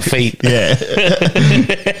faster on the feet. Yeah.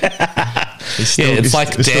 It's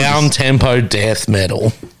like down-tempo death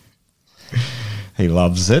metal. He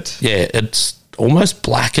loves it. Yeah, it's almost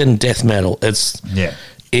blackened death metal.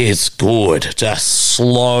 It's good. Just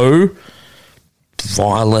slow,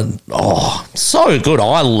 violent. Oh, so good.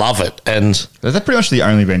 I love it. And Is that pretty much the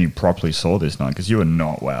only band you properly saw this night? Because you were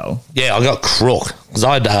not well. yeah, I got crook because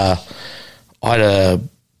I had a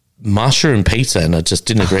mushroom pizza and it just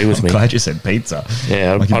didn't agree with I'm me. glad you said pizza.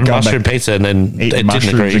 Yeah, Like I you've had a gone mushroom back pizza and then it eating didn't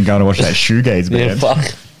mushrooms agree. and going to watch that shoegaze Yeah, band.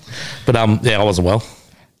 fuck. But yeah, I wasn't well.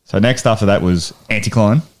 So next after that was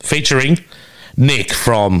Anticline, Featuring Nick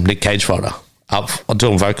from Nick Cage Fighter up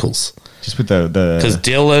doing vocals. just with the Because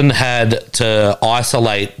Dylan had to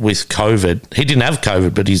isolate with COVID. He didn't have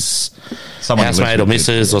COVID, but his Someone housemate lived or with it,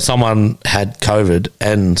 missus or someone had COVID.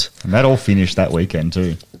 And and that all finished that weekend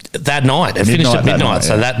too. that night, it finished at Midnight that midnight. night,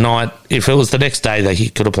 So yeah. that night, if it was the next day, he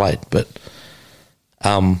could have played. But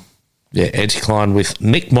yeah, Anticline with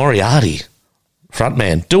Nick Moriarty,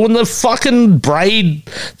 frontman, doing the fucking braid,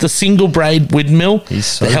 the single braid windmill, He's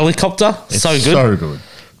so- the helicopter. It's So good. So good.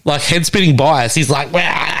 Like head spinning by us. He's like,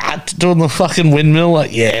 "Wah," doing the fucking windmill.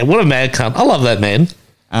 Like, yeah, what a mad cunt. I love that man.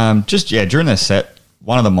 During their set,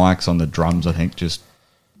 one of the mics on the drums, I think, just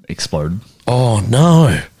exploded. Oh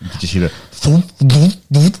no. You just hear the thump, thump,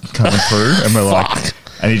 thump coming through, and we're like, Fuck.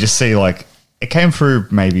 and you just see like it came through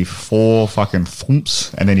maybe 4 fucking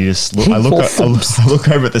thumps, and then you just look. I Four thumps. look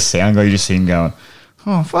over at the sound guy. You just see him going,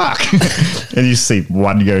 "Oh fuck," and you see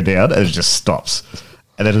one go down, and it just stops.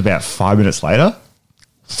 And then about 5 minutes later,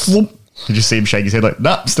 thump, you just see him shake his head like,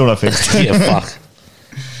 "Nah, still not fixed." Yeah, fuck.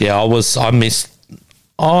 Yeah,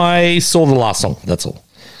 I saw the last song, that's all.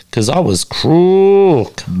 Because I was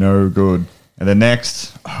crook. No good. And then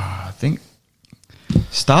next, I think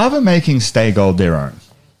Starve are making Stay Gold their own.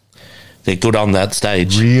 They're good on that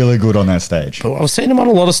stage. Really good on that stage. But I've seen them on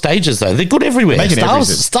a lot of stages, though. They're good everywhere. Making everything.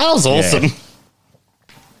 Star's awesome. Yeah.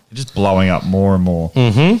 Just blowing up more and more.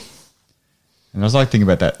 Mm-hmm. And I was like thinking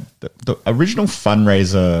about that. The original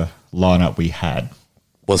fundraiser lineup we had,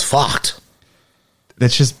 Was fucked.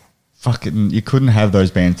 that's just fucking, you couldn't have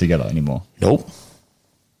those bands together anymore. Nope.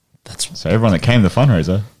 That's So everyone that came to the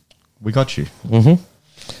fundraiser, we got you. Mm-hmm.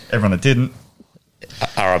 Everyone that didn't,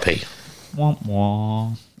 RIP. wah,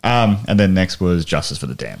 wah. And then next was Justice for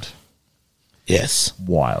the Damned. Yes.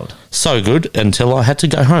 Wild. So good until I had to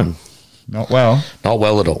go home. Not well. Not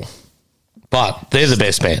well at all. But they're the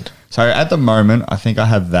best band. So at the moment, I think I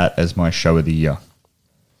have that as my show of the year.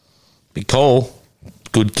 Big call.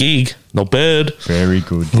 Good gig. Not bad. Very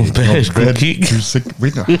good. Not bad. Good gig. 2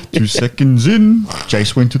 seconds in,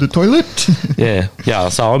 Jace went to the toilet. Yeah. Yeah.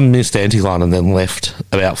 So I missed Anticline and then left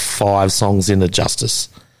about 5 songs into Justice.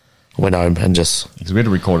 I went home and just, Because we had to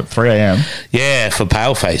record at 3 a.m. yeah, for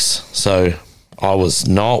Paleface. So I was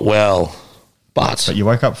not well. But But you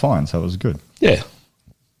woke up fine, so it was good. yeah.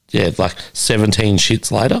 Yeah, like 17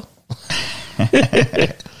 shits later.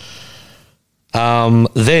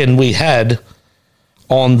 Then we had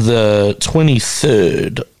on the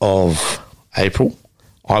 23rd of April,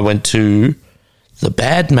 I went to the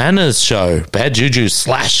Bad Manners show. Bad Juju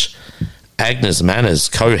 / Agnes Manners,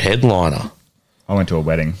 co-headliner. I went to a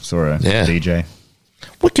wedding, saw a Yeah. DJ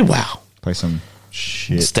Wicked wow. play some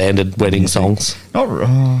shit. Standard wedding songs. Not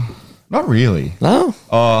really. No?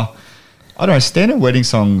 I don't know. Standard wedding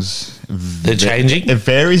songs, They're changing? It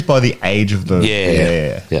varies by the age of the.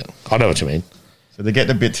 Yeah. I know what you mean. So they get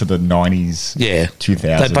a bit to the 90s. Yeah.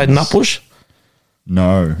 2000s. They played Nutbush?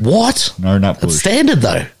 No. What? No Nutbush. It's standard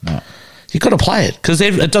though. No. You got to play it because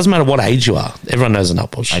it doesn't matter what age you are. Everyone knows a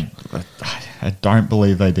Nutbush. I don't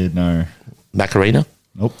believe they did. No. Macarena,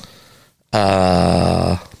 Nope.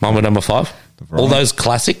 Mambo Number 5, Veronica. all those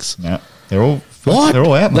classics. No. They're all. What? They're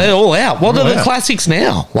all out. They're Mate. all out. What They're are all the out. classics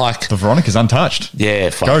now? Like, The Veronica's untouched. yeah,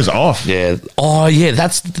 fuck. Goes off. Yeah. Oh, yeah.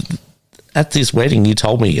 That's at this wedding. You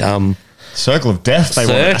told me. Circle of Death. They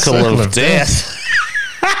want a Circle of Death.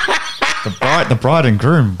 The bride and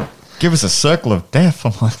groom. Give us a Circle of Death.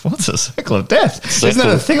 I'm like, what's a Circle of Death? Isn't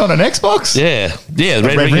that a thing on an Xbox? Yeah, yeah.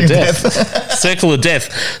 Red Ring of Death. Circle of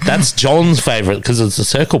Death. That's John's favourite because it's a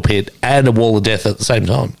circle pit and a wall of death at the same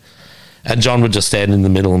time. And John would just stand in the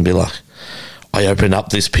middle and be like, "I open up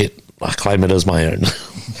this pit. I claim it as my own."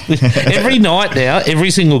 Every night now, every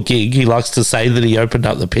single gig, he likes to say that he opened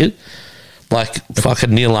up the pit, like fucking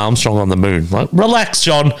Neil Armstrong on the moon. Like, relax,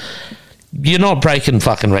 John. You're not breaking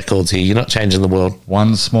fucking records here. You're not changing the world.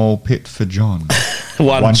 One small pit for John.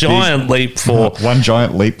 One One giant leap for One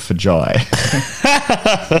giant leap for Jai.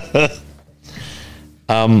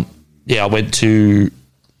 yeah, I went to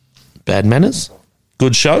Bad Manners.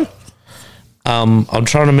 Good show. I'm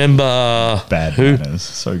trying to remember Bad who manners.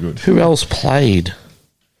 So good. who else played.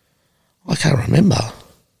 I can't remember.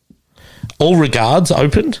 All Regards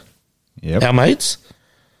opened. Yep. Our mates.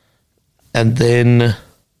 And then,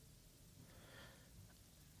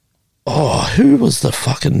 who was the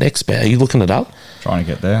fucking next band? Are you looking it up? Trying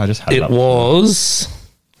to get there. I just had it It up. was,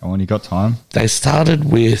 Oh, when you got time. they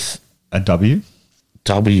started with A W.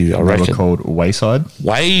 W, I They were reckon. called Wayside.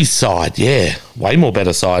 Wayside, yeah. Way more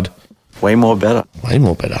better side. Way more better. Way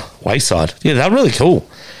more better. Wayside. Yeah, they're really cool.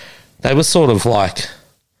 They were sort of like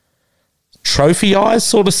trophy eyes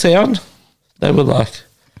sort of sound. They were like,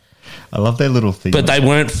 I love their little thing. but they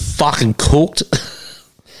weren't fucking cooked.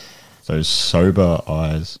 Those sober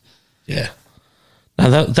eyes. Yeah.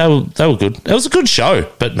 No, they were good. It was a good show,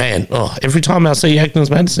 but man, every time I see Agnes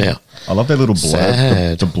Madness now. I love their little blurb.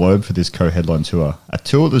 Sad. The blurb for this co-headline tour. A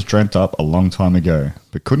tour that was dreamt up a long time ago,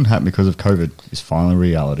 but couldn't happen because of COVID, is finally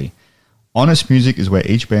reality. Honest music is where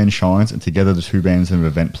each band shines, and together the two bands have an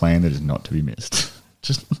event plan that is not to be missed.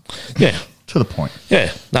 Just Yeah. to the point.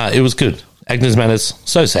 Yeah. No, it was good. Agnes Madness,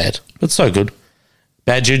 so sad, but so good.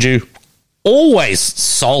 Bad Juju, always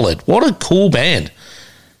solid. What a cool band.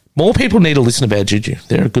 More people need to listen to Bad Juju.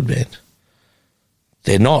 They're a good band.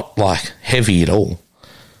 They're not like heavy at all.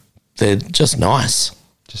 They're just nice.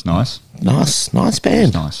 Just nice. Nice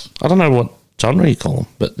band. Nice. I don't know what genre you call them,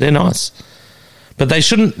 but they're nice. But they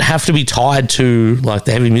shouldn't have to be tied to like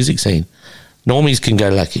the heavy music scene. Normies can go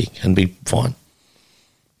lucky and be fine.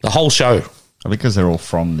 The whole show, Because they're all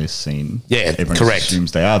from this scene. Yeah, Everyone correct.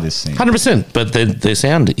 assumes they are this scene. 100%. But their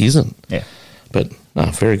sound isn't. Yeah. But no,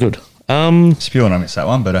 very good. Spewing, I missed that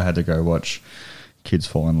one, but I had to go watch Kids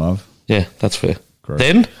Fall in Love. Yeah, that's fair. Gross.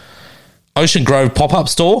 Then Ocean Grove pop-up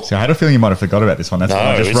store. So I had a feeling you might have forgot about this one. That's what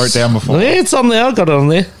I just wrote down before. Yeah, it's on there. I got it on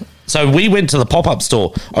there. So we went to the pop-up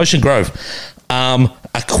store, Ocean Grove. A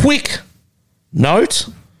quick note: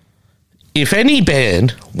 if any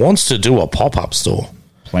band wants to do a pop-up store,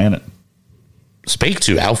 Planet. speak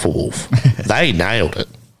to Alpha Wolf. They nailed it.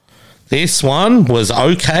 This one was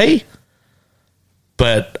okay,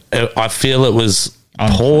 but I feel it was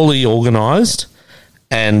poorly organised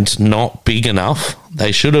and not big enough.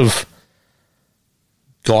 They should have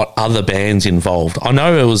got other bands involved. I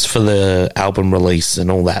know it was for the album release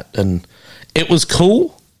and all that, and it was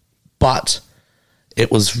cool, but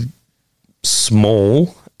it was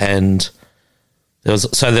small, and there was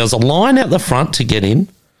a line out the front to get in,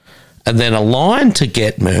 and then a line to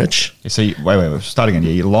get merch. So wait, starting again.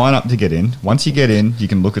 Yeah, you line up to get in. Once you get in, you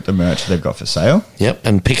can look at the merch they've got for sale. Yep,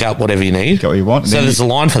 and pick up whatever you need. Get what you want. So Then there's a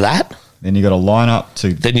line for that. Then you got to line up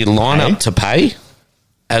to. Then you line pay. up to pay,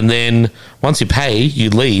 and then once you pay, you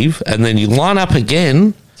leave, and then you line up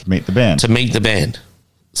again to meet the band. to meet the band.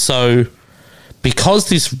 So because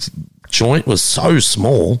this joint was so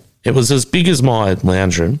small, it was as big as my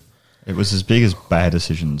lounge room, It was as big as Bad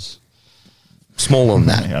Decisions. smaller than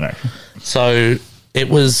that. Yeah, I know. So it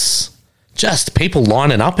was just people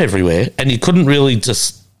lining up everywhere, and you couldn't really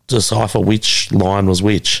just decipher which line was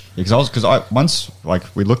which. Because once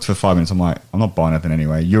we looked for 5 minutes, I'm like, I'm not buying nothing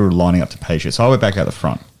anyway. You were lining up to pay shit, so I went back out the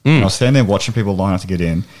front. And I was standing there watching people line up to get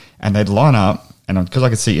in, and they'd line up, and because I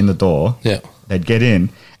could see in the door, Yeah. they'd get in,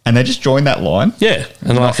 and they just joined that line. Yeah,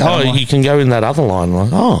 and like, And I'm like- you can go in that other line. I'm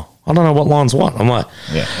like, I don't know what line's what. I'm like,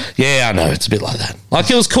 Yeah. I know, it's a bit like that. Like,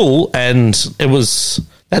 it was cool, and they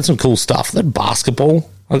had some cool stuff. They had basketball.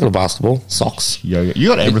 I got a basketball, socks. Yo, you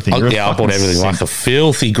got everything. You're a I bought fucking everything simp. like a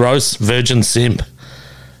filthy, gross virgin simp.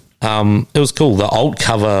 It was cool. The alt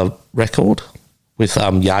cover record with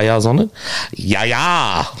Yaya's on it.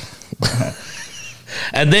 Yaya.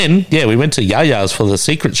 And then, we went to Yaya's for the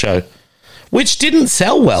secret show, which didn't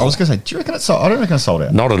sell I well. was going to say, do you reckon it sold? I don't reckon it sold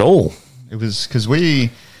out. Not at all. It was because There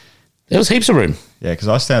was heaps of room. because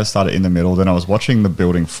I started in the middle, then I was watching the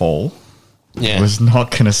building fall. Yeah. I was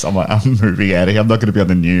not going to, I'm like, I'm moving out of here. I'm not going to be on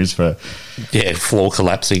the news for Floor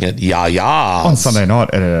collapsing at Yaya's. on Sunday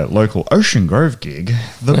night at a local Ocean Grove gig.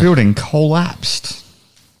 The building collapsed.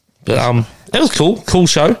 But it was cool. Cool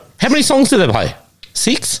show. How many songs did they play?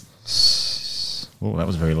 6? Oh, that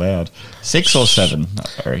was very loud. 6 or 7?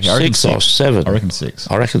 I reckon 6 or 7? I reckon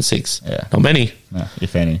 6. I reckon 6. Yeah. Not many. No,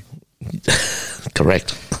 if any.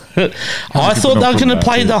 Correct. I thought they were going to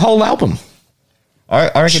play the whole album. I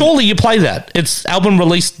reckon. Surely you play that. It's album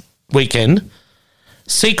release weekend.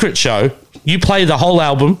 Secret show. You play the whole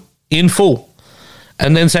album in full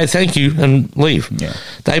and then say thank you and leave. Yeah.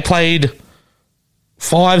 They played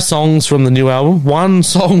 5 songs from the new album, 1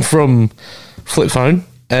 song from Flip Phone,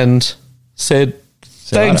 and said,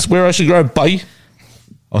 thanks, later. where I should go, bye.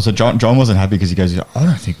 Also, John wasn't happy because he goes, I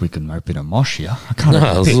don't think we can open a mosh here. I can't.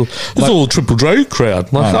 No, it's all Triple J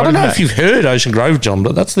crowd. Like, No, I don't know no. if you've heard Ocean Grove, John,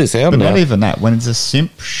 but that's their sound But now. not even that. When it's a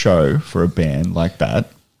simp show for a band like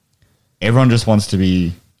that, everyone just wants to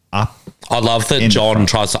be up. I love that in the John front.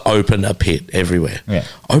 tries to open a pit everywhere. Yeah.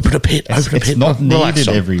 Open a pit, It's, open a it's pit. not Relax, needed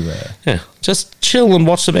John. everywhere. Yeah, just chill and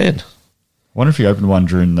watch the band. Wonder if he opened one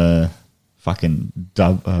during the fucking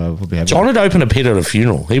dub. What we have John would open a pit at a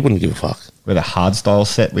funeral. He wouldn't give a fuck. with a hardstyle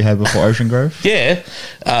set we had before Ocean Grove. Yeah,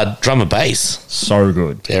 drum and bass, So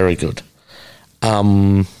good. very good.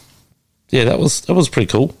 Yeah, that was pretty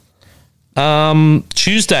cool.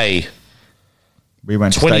 Tuesday, We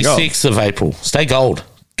went to Stay Gold. 26th of April, Stay Gold,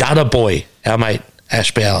 Gutter Boy, our mate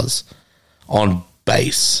Ash Bowers on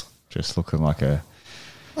bass. Just looking like a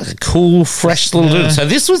Like a cool, fresh little Yeah. dude. So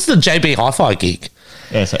this was the JB Hi-Fi gig.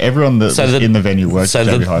 yeah. So everyone that So was in the venue worked at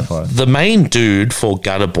JB Hi-Fi. the main dude for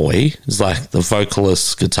Gutter Boy is like the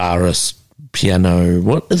vocalist, guitarist, piano.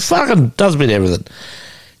 What it fucking does a bit of everything.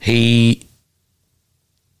 He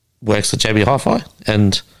works at JB Hi-Fi,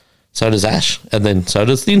 and so does Ash, and then so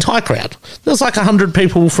does the entire crowd. There's like 100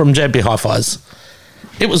 people from JB Hi-Fi's.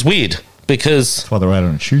 It was weird because That's why they're out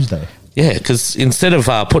on a Tuesday. yeah, because instead of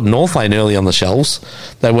putting North Lane early on the shelves,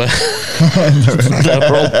 they were they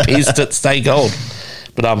were all pissed at Stay Gold.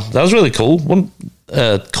 But that was really cool. One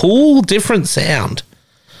cool, different sound.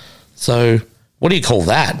 So, what do you call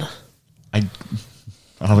that?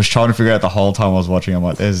 I was trying to figure out the whole time I was watching. I'm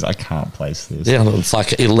like, I can't place this. Yeah, it's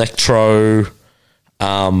like electro,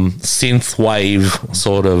 synth wave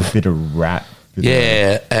sort of. Bit of rap. Bit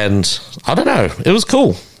Yeah, and I don't know. It was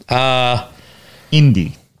cool. of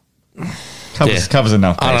indie. Covers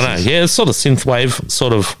enough. I don't know. bases. Yeah, it's sort of synth wave,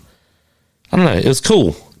 sort of. I don't know. It was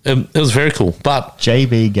cool. It was very cool. But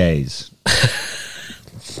JB Gaze.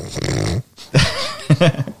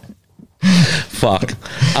 fuck.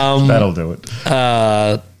 That'll do it.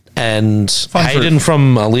 And Fun for- Hayden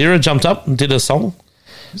from Alira jumped up and did a song.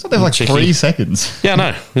 It was like there for like Cheeky. 3 seconds. Yeah, I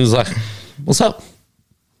know. He was like, "What's up?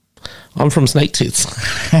 I'm from Snake Tits."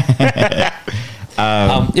 Yeah,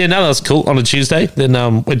 no, that was cool on a Tuesday. Then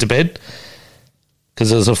went to bed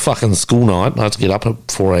because it was a fucking school night. I had to get up at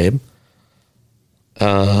 4 a.m.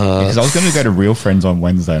 Because I was going to go to Real Friends on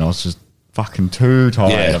Wednesday and I was just fucking too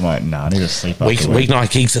tired. Yeah. I'm like, nah, I need to sleep after work.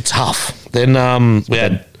 Weeknight gigs are tough. Then we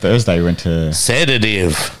had Thursday we went to,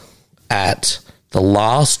 Sedative at the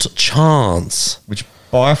Last Chance. which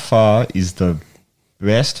by far is the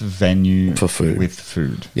best venue For food. with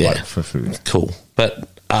food. Yeah. Like for food. Cool, but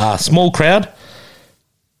small crowd.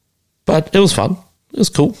 But it was fun. It was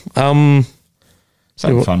cool. Something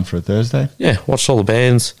fun for a Thursday. Yeah, watched all the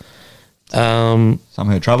bands.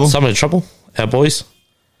 Somehow trouble. Some of the Trouble, our boys.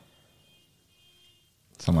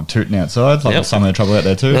 Someone tooting outside. Like Yep. Somehow trouble out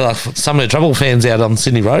there too. They're like some of the Trouble fans out on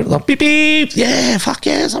Sydney Road. Like, beep, beep. Yeah, fuck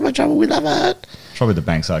yeah, some of the Trouble. We love it. Probably the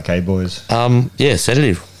Banks Arcade boys. Yeah,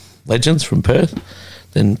 Sedative. Legends from Perth.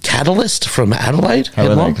 Then Catalyst from Adelaide. How were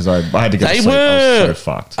they? headline. Because I had to get They to sleep. I was so were-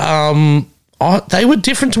 fucked. They were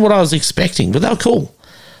different to what I was expecting, but they were cool.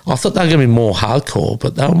 I thought they were going to be more hardcore,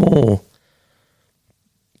 but they were more.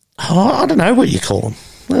 I don't know what you call them.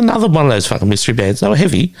 Another one of those fucking mystery bands. They were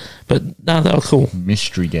heavy, but no, they were cool.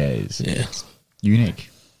 Mystery Gaze. Yeah. Unique.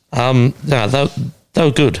 No, they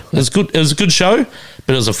were good. It was good. It was a good show,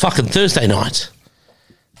 but it was a fucking Thursday night.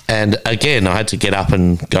 And again, I had to get up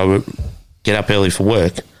early for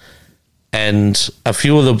work. And a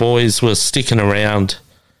few of the boys were sticking around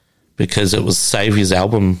because it was Saviour's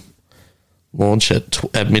album launch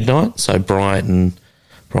at midnight. So Bryant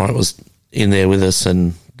was in there with us,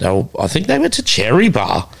 and I think they went to Cherry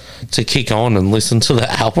Bar to kick on and listen to the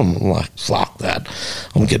album. I'm like, fuck that.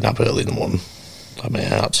 I'm getting up early in the morning. I'm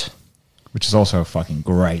out. Which is also a fucking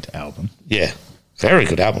great album. Yeah, very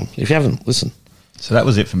good album. If you haven't listened. So that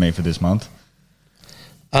was it for me for this month.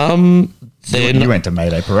 Then You went to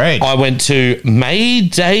Mayday Parade. I went to May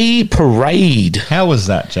Day Parade. How was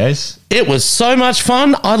that, Jace? It was so much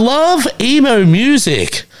fun. I love emo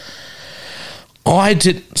music.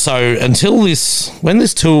 Until when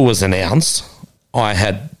this tour was announced, I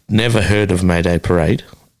had never heard of Mayday Parade,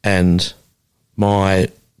 and my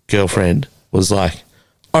girlfriend was like,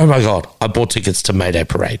 "Oh my God, I bought tickets to Mayday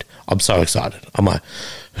Parade. I'm so excited." I'm like,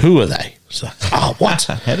 "Who are they?" She's like, "Oh, what?"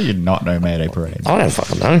 How do you not know Mayday Parade? I don't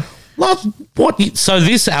fucking know. Like, what? So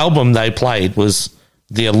this album they played was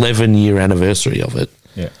the 11-year anniversary of it.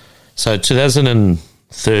 Yeah. So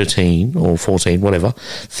 2013 or 14, whatever,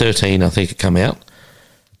 13, I think it come out.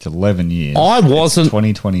 It's 11 years. I It's wasn't-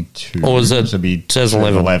 2022. Or was it So it'd be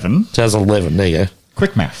 2011? 2011, there you go.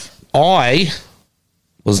 Quick math. I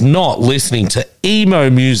was not listening to emo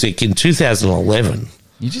music in 2011.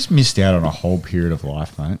 You just missed out on a whole period of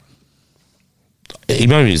life, mate.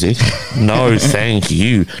 Emo music? No, thank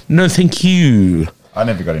you. No, thank you. I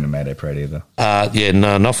never got into Mayday Parade either. Yeah,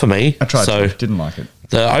 no, not for me. I tried So to. Didn't like it.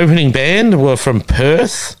 the opening band were from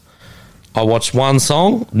Perth. I watched one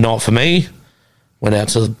song, not for me. Went out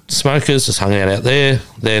to Smokers, just hung out there.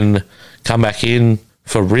 Then come back in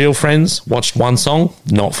for Real Friends, watched one song,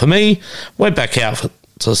 not for me. Went back out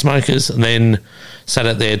to the Smokers and then sat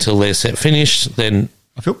out there till their set finished. Then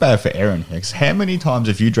I feel bad for Erin here, 'cause how many times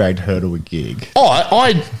have you dragged her to a gig?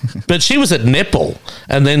 but she was at netball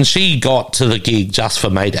and then she got to the gig just for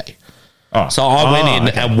Mayday. Oh, So I went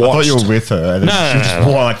in and watched. I thought you were with her. And then No,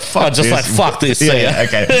 she no. Like, fuck I just this. like, fuck this, see ya. Yeah,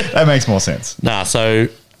 okay. That makes more sense. Nah, so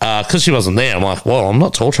because she wasn't there, I'm like, well, I'm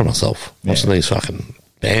not torturing myself watching these fucking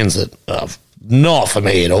bands that are not for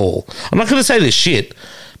me at all. I'm not going to say this shit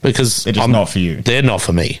because They're just not for you. They're not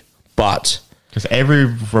for me. But Because every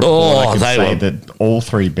report I could they say were- that all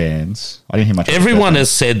three bands, I didn't hear much. everyone about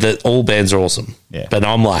has said that all bands are awesome. Yeah. But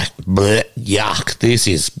I'm like, bleh, yuck, this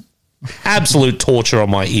is absolute torture on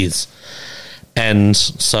my ears. And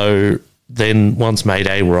so then once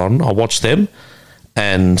Mayday were on, I watched them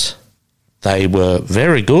and they were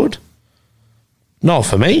very good. Not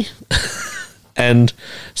for me. And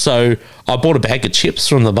so I bought a bag of chips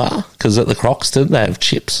from the bar because at the Croxton they have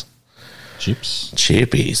chips. Chips,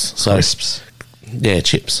 Chippies. So crisps, yeah,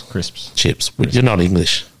 chips. crisps. Chips. You're not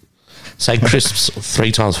English. Say crisps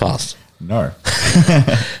 3 times fast. No,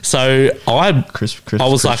 So I crisp.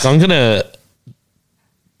 was like, I'm going to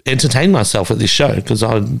entertain myself at this show because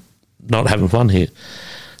I'm not having fun here.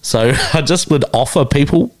 So I just would offer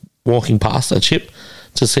people walking past a chip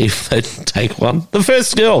to see if they'd take one. The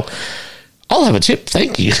first girl, I'll have a chip,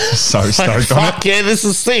 thank you. So Like, stoked on fuck yeah, this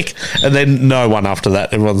is sick. And then no one after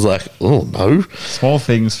that. Everyone's like, oh no. Small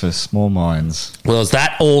things for small minds. Well, it's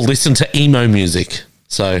that or listen to emo music.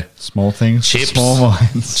 So Small things, for Chips. small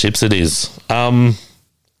minds. chips it is.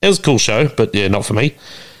 It was a cool show, but yeah, not for me.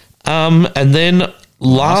 And then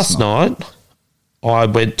last night I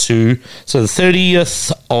went to, so the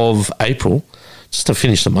 30th of April, just to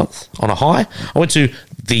finish the month on a high, I went to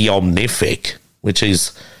the Omnific, which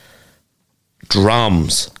is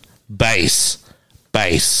drums, bass.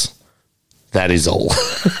 That is all.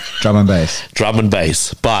 Drum and bass. Drum and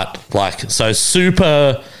bass. But like, so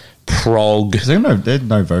super prog. Because there's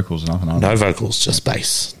no vocals, nothing. Are there? No vocals, just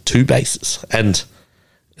bass. 2 basses. And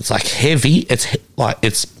it's like heavy.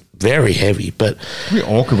 It's very heavy, but It'd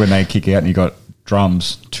be awkward when they kick out and you got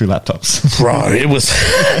drums, 2 laptops. bro, it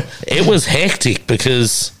was hectic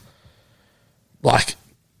because like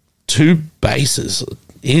 2 basses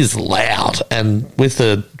is loud and with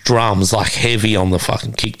the drums like heavy on the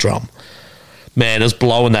fucking kick drum. Man, it was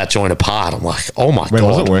blowing that joint apart. I'm like, oh my Where God.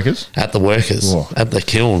 was it, Workers? At the Workers. Whoa. At the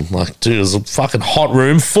Kiln. Like, dude, it was a fucking hot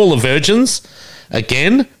room full of virgins.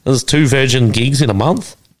 Again, there's 2 virgin gigs in a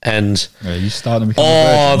month. And Yeah, you starting to become a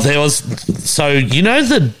oh, virgin. there was, so you know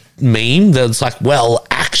the meme that's like, well,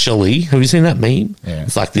 actually, have you seen that meme? Yeah.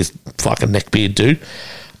 It's like this fucking neckbeard dude.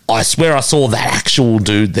 I swear I saw that actual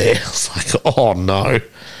dude there. It's like, oh no.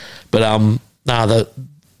 But the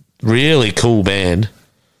really cool band.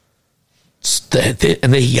 And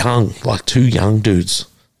they're young, like 2 young dudes.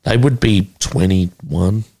 They would be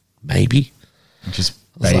 21, maybe. Just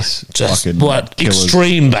bass. Just fucking what killers.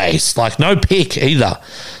 extreme bass, like no pick either.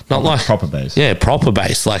 Not like proper bass. Yeah, proper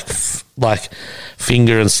bass, like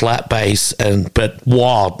finger and slap bass, but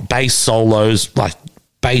wild bass solos, like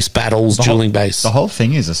bass battles, dueling bass. The whole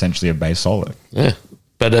thing is essentially a bass solo. Yeah,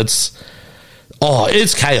 but it's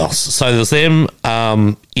chaos. So there's them,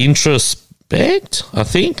 Introspect, I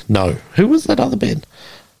think. No, who was that other band?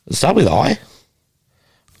 It started with I.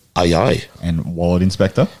 Aye. And Wallet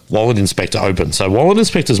Inspector. Wallet Inspector open. So Wallet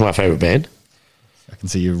Inspector is my favourite band. I can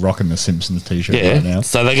see you rocking the Simpsons t-shirt Yeah. right now.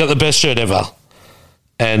 So they got the best shirt ever.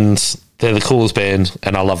 And they're the coolest band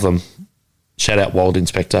and I love them. Shout out Wallet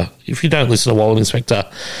Inspector. If you don't listen to Wallet Inspector,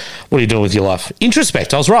 what are you doing with your life?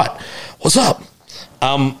 Introspect, I was right. What's up?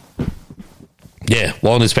 Yeah,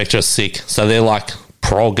 Wallet Inspector is sick. So they're like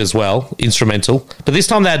prog as well, instrumental. But this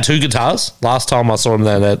time they had 2 guitars. Last time I saw them,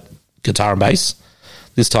 they had guitar and bass.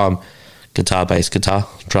 This time, guitar, bass, guitar,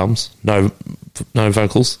 drums, no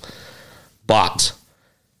vocals. But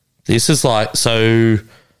this is like, so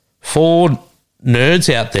for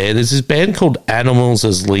nerds out there, there's this band called Animals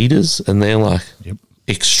as Leaders, and they're like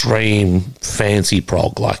extreme fancy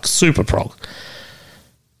prog, like super prog.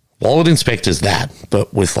 Wallet Inspector's that,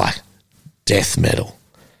 but with like death metal.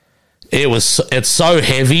 It's so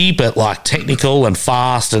heavy, but like technical and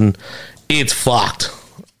fast, and it's fucked.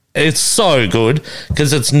 It's so good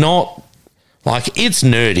because it's not like, it's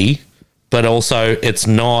nerdy, but also it's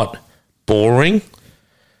not boring.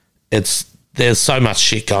 There's so much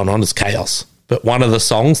shit going on. It's chaos. But one of the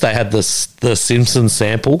songs, they had the Simpsons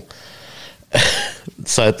sample.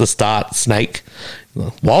 So at the start, Snake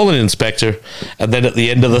While an inspector, and then at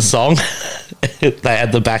the end of the song, they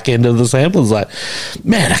had the back end of the sample. It was like,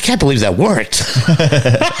 man, I can't believe that worked.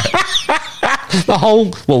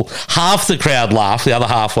 Half the crowd laughed. The other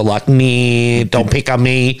half were like, nah, don't pick on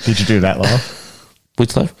me. Did you do that laugh?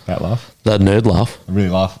 Which laugh? That laugh? The nerd laugh. I really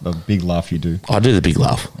laugh. The big laugh you do. I do the big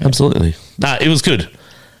laugh. Yeah. Absolutely. No, it was good.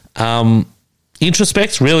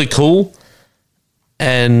 Introspect's really cool.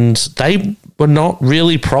 And they were not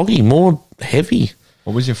really proggy, more heavy.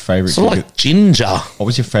 What was your favourite So gig? like ginger. What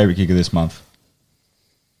was your favourite gig of this month?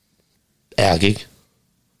 Our gig.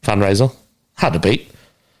 Fundraiser. Hard to beat.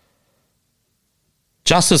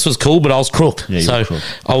 Justice was cool, but I was crook. Yeah, you so were crook.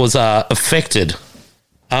 I was affected.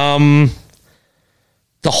 The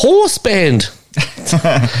horse band.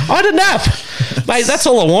 I had a nap. Mate, that's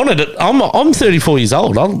all I wanted. I'm 34 years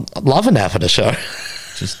old. I love a nap at a show.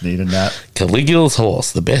 Just need a nap. Caligula's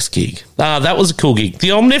horse, the best gig. That was a cool gig. The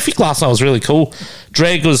Omnific last night was really cool.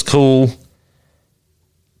 Drag was cool.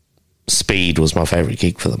 Speed was my favourite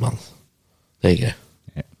gig for the month. There you go.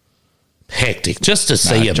 Yeah. Hectic. Just to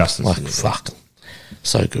see him. Justice Like, is- fuck.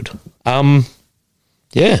 So good.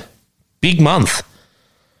 Yeah. Big month.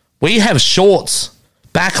 We have shorts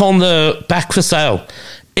back for sale.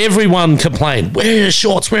 Everyone complained, where are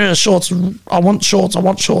shorts? Where are shorts? I want shorts.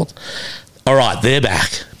 All right, they're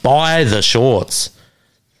back. Buy the shorts.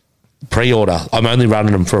 Pre-order. I'm only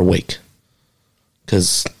running them for a week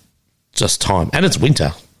because just time. And it's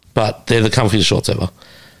winter, but they're the comfiest shorts ever.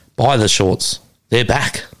 Buy the shorts. They're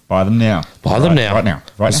back. Buy them now. Buy them now. Right now.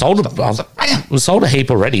 We sold a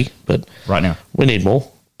heap already, but Right now. we need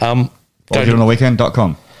more.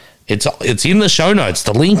 Weekend.com. It's in the show notes.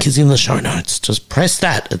 The link is in the show notes. Just press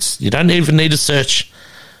that. You don't even need to search.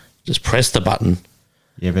 Just press the button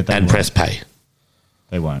Yeah, but they and won't. press pay.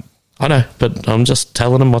 They won't. I know, but I'm just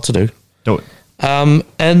telling them what to do. Do it.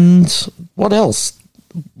 And what else?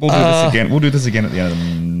 We'll do this again. We'll do this again at the end of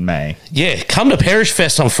May. Yeah, come to Parish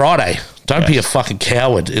Fest on Friday. Don't be a fucking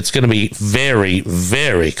coward. It's going to be very,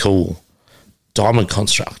 very cool. Diamond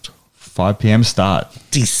Construct. 5 p.m. start.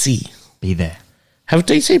 DC. Be there. Have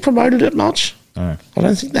DC promoted it much? No, I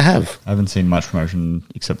don't think they have. I haven't seen much promotion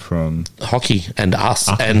except from Hockey and us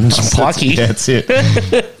and Pikey. Yeah, that's it.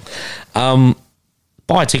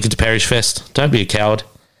 Buy a ticket to Parish Fest. Don't be a coward.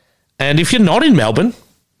 And if you're not in Melbourne,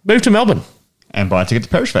 move to Melbourne. And buy a ticket to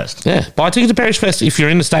Parish Fest. Yeah, buy a ticket to Parish Fest if you're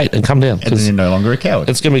in the state and come down. And then you're no longer a coward.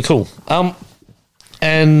 It's going to be cool.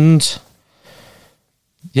 And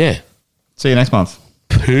yeah. See you next month.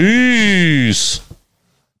 Peace.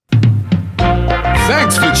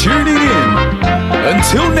 Thanks for tuning in.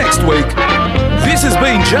 Until next week, this has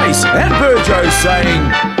been Jace and Virgo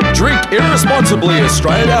saying, drink irresponsibly,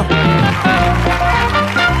 Australia.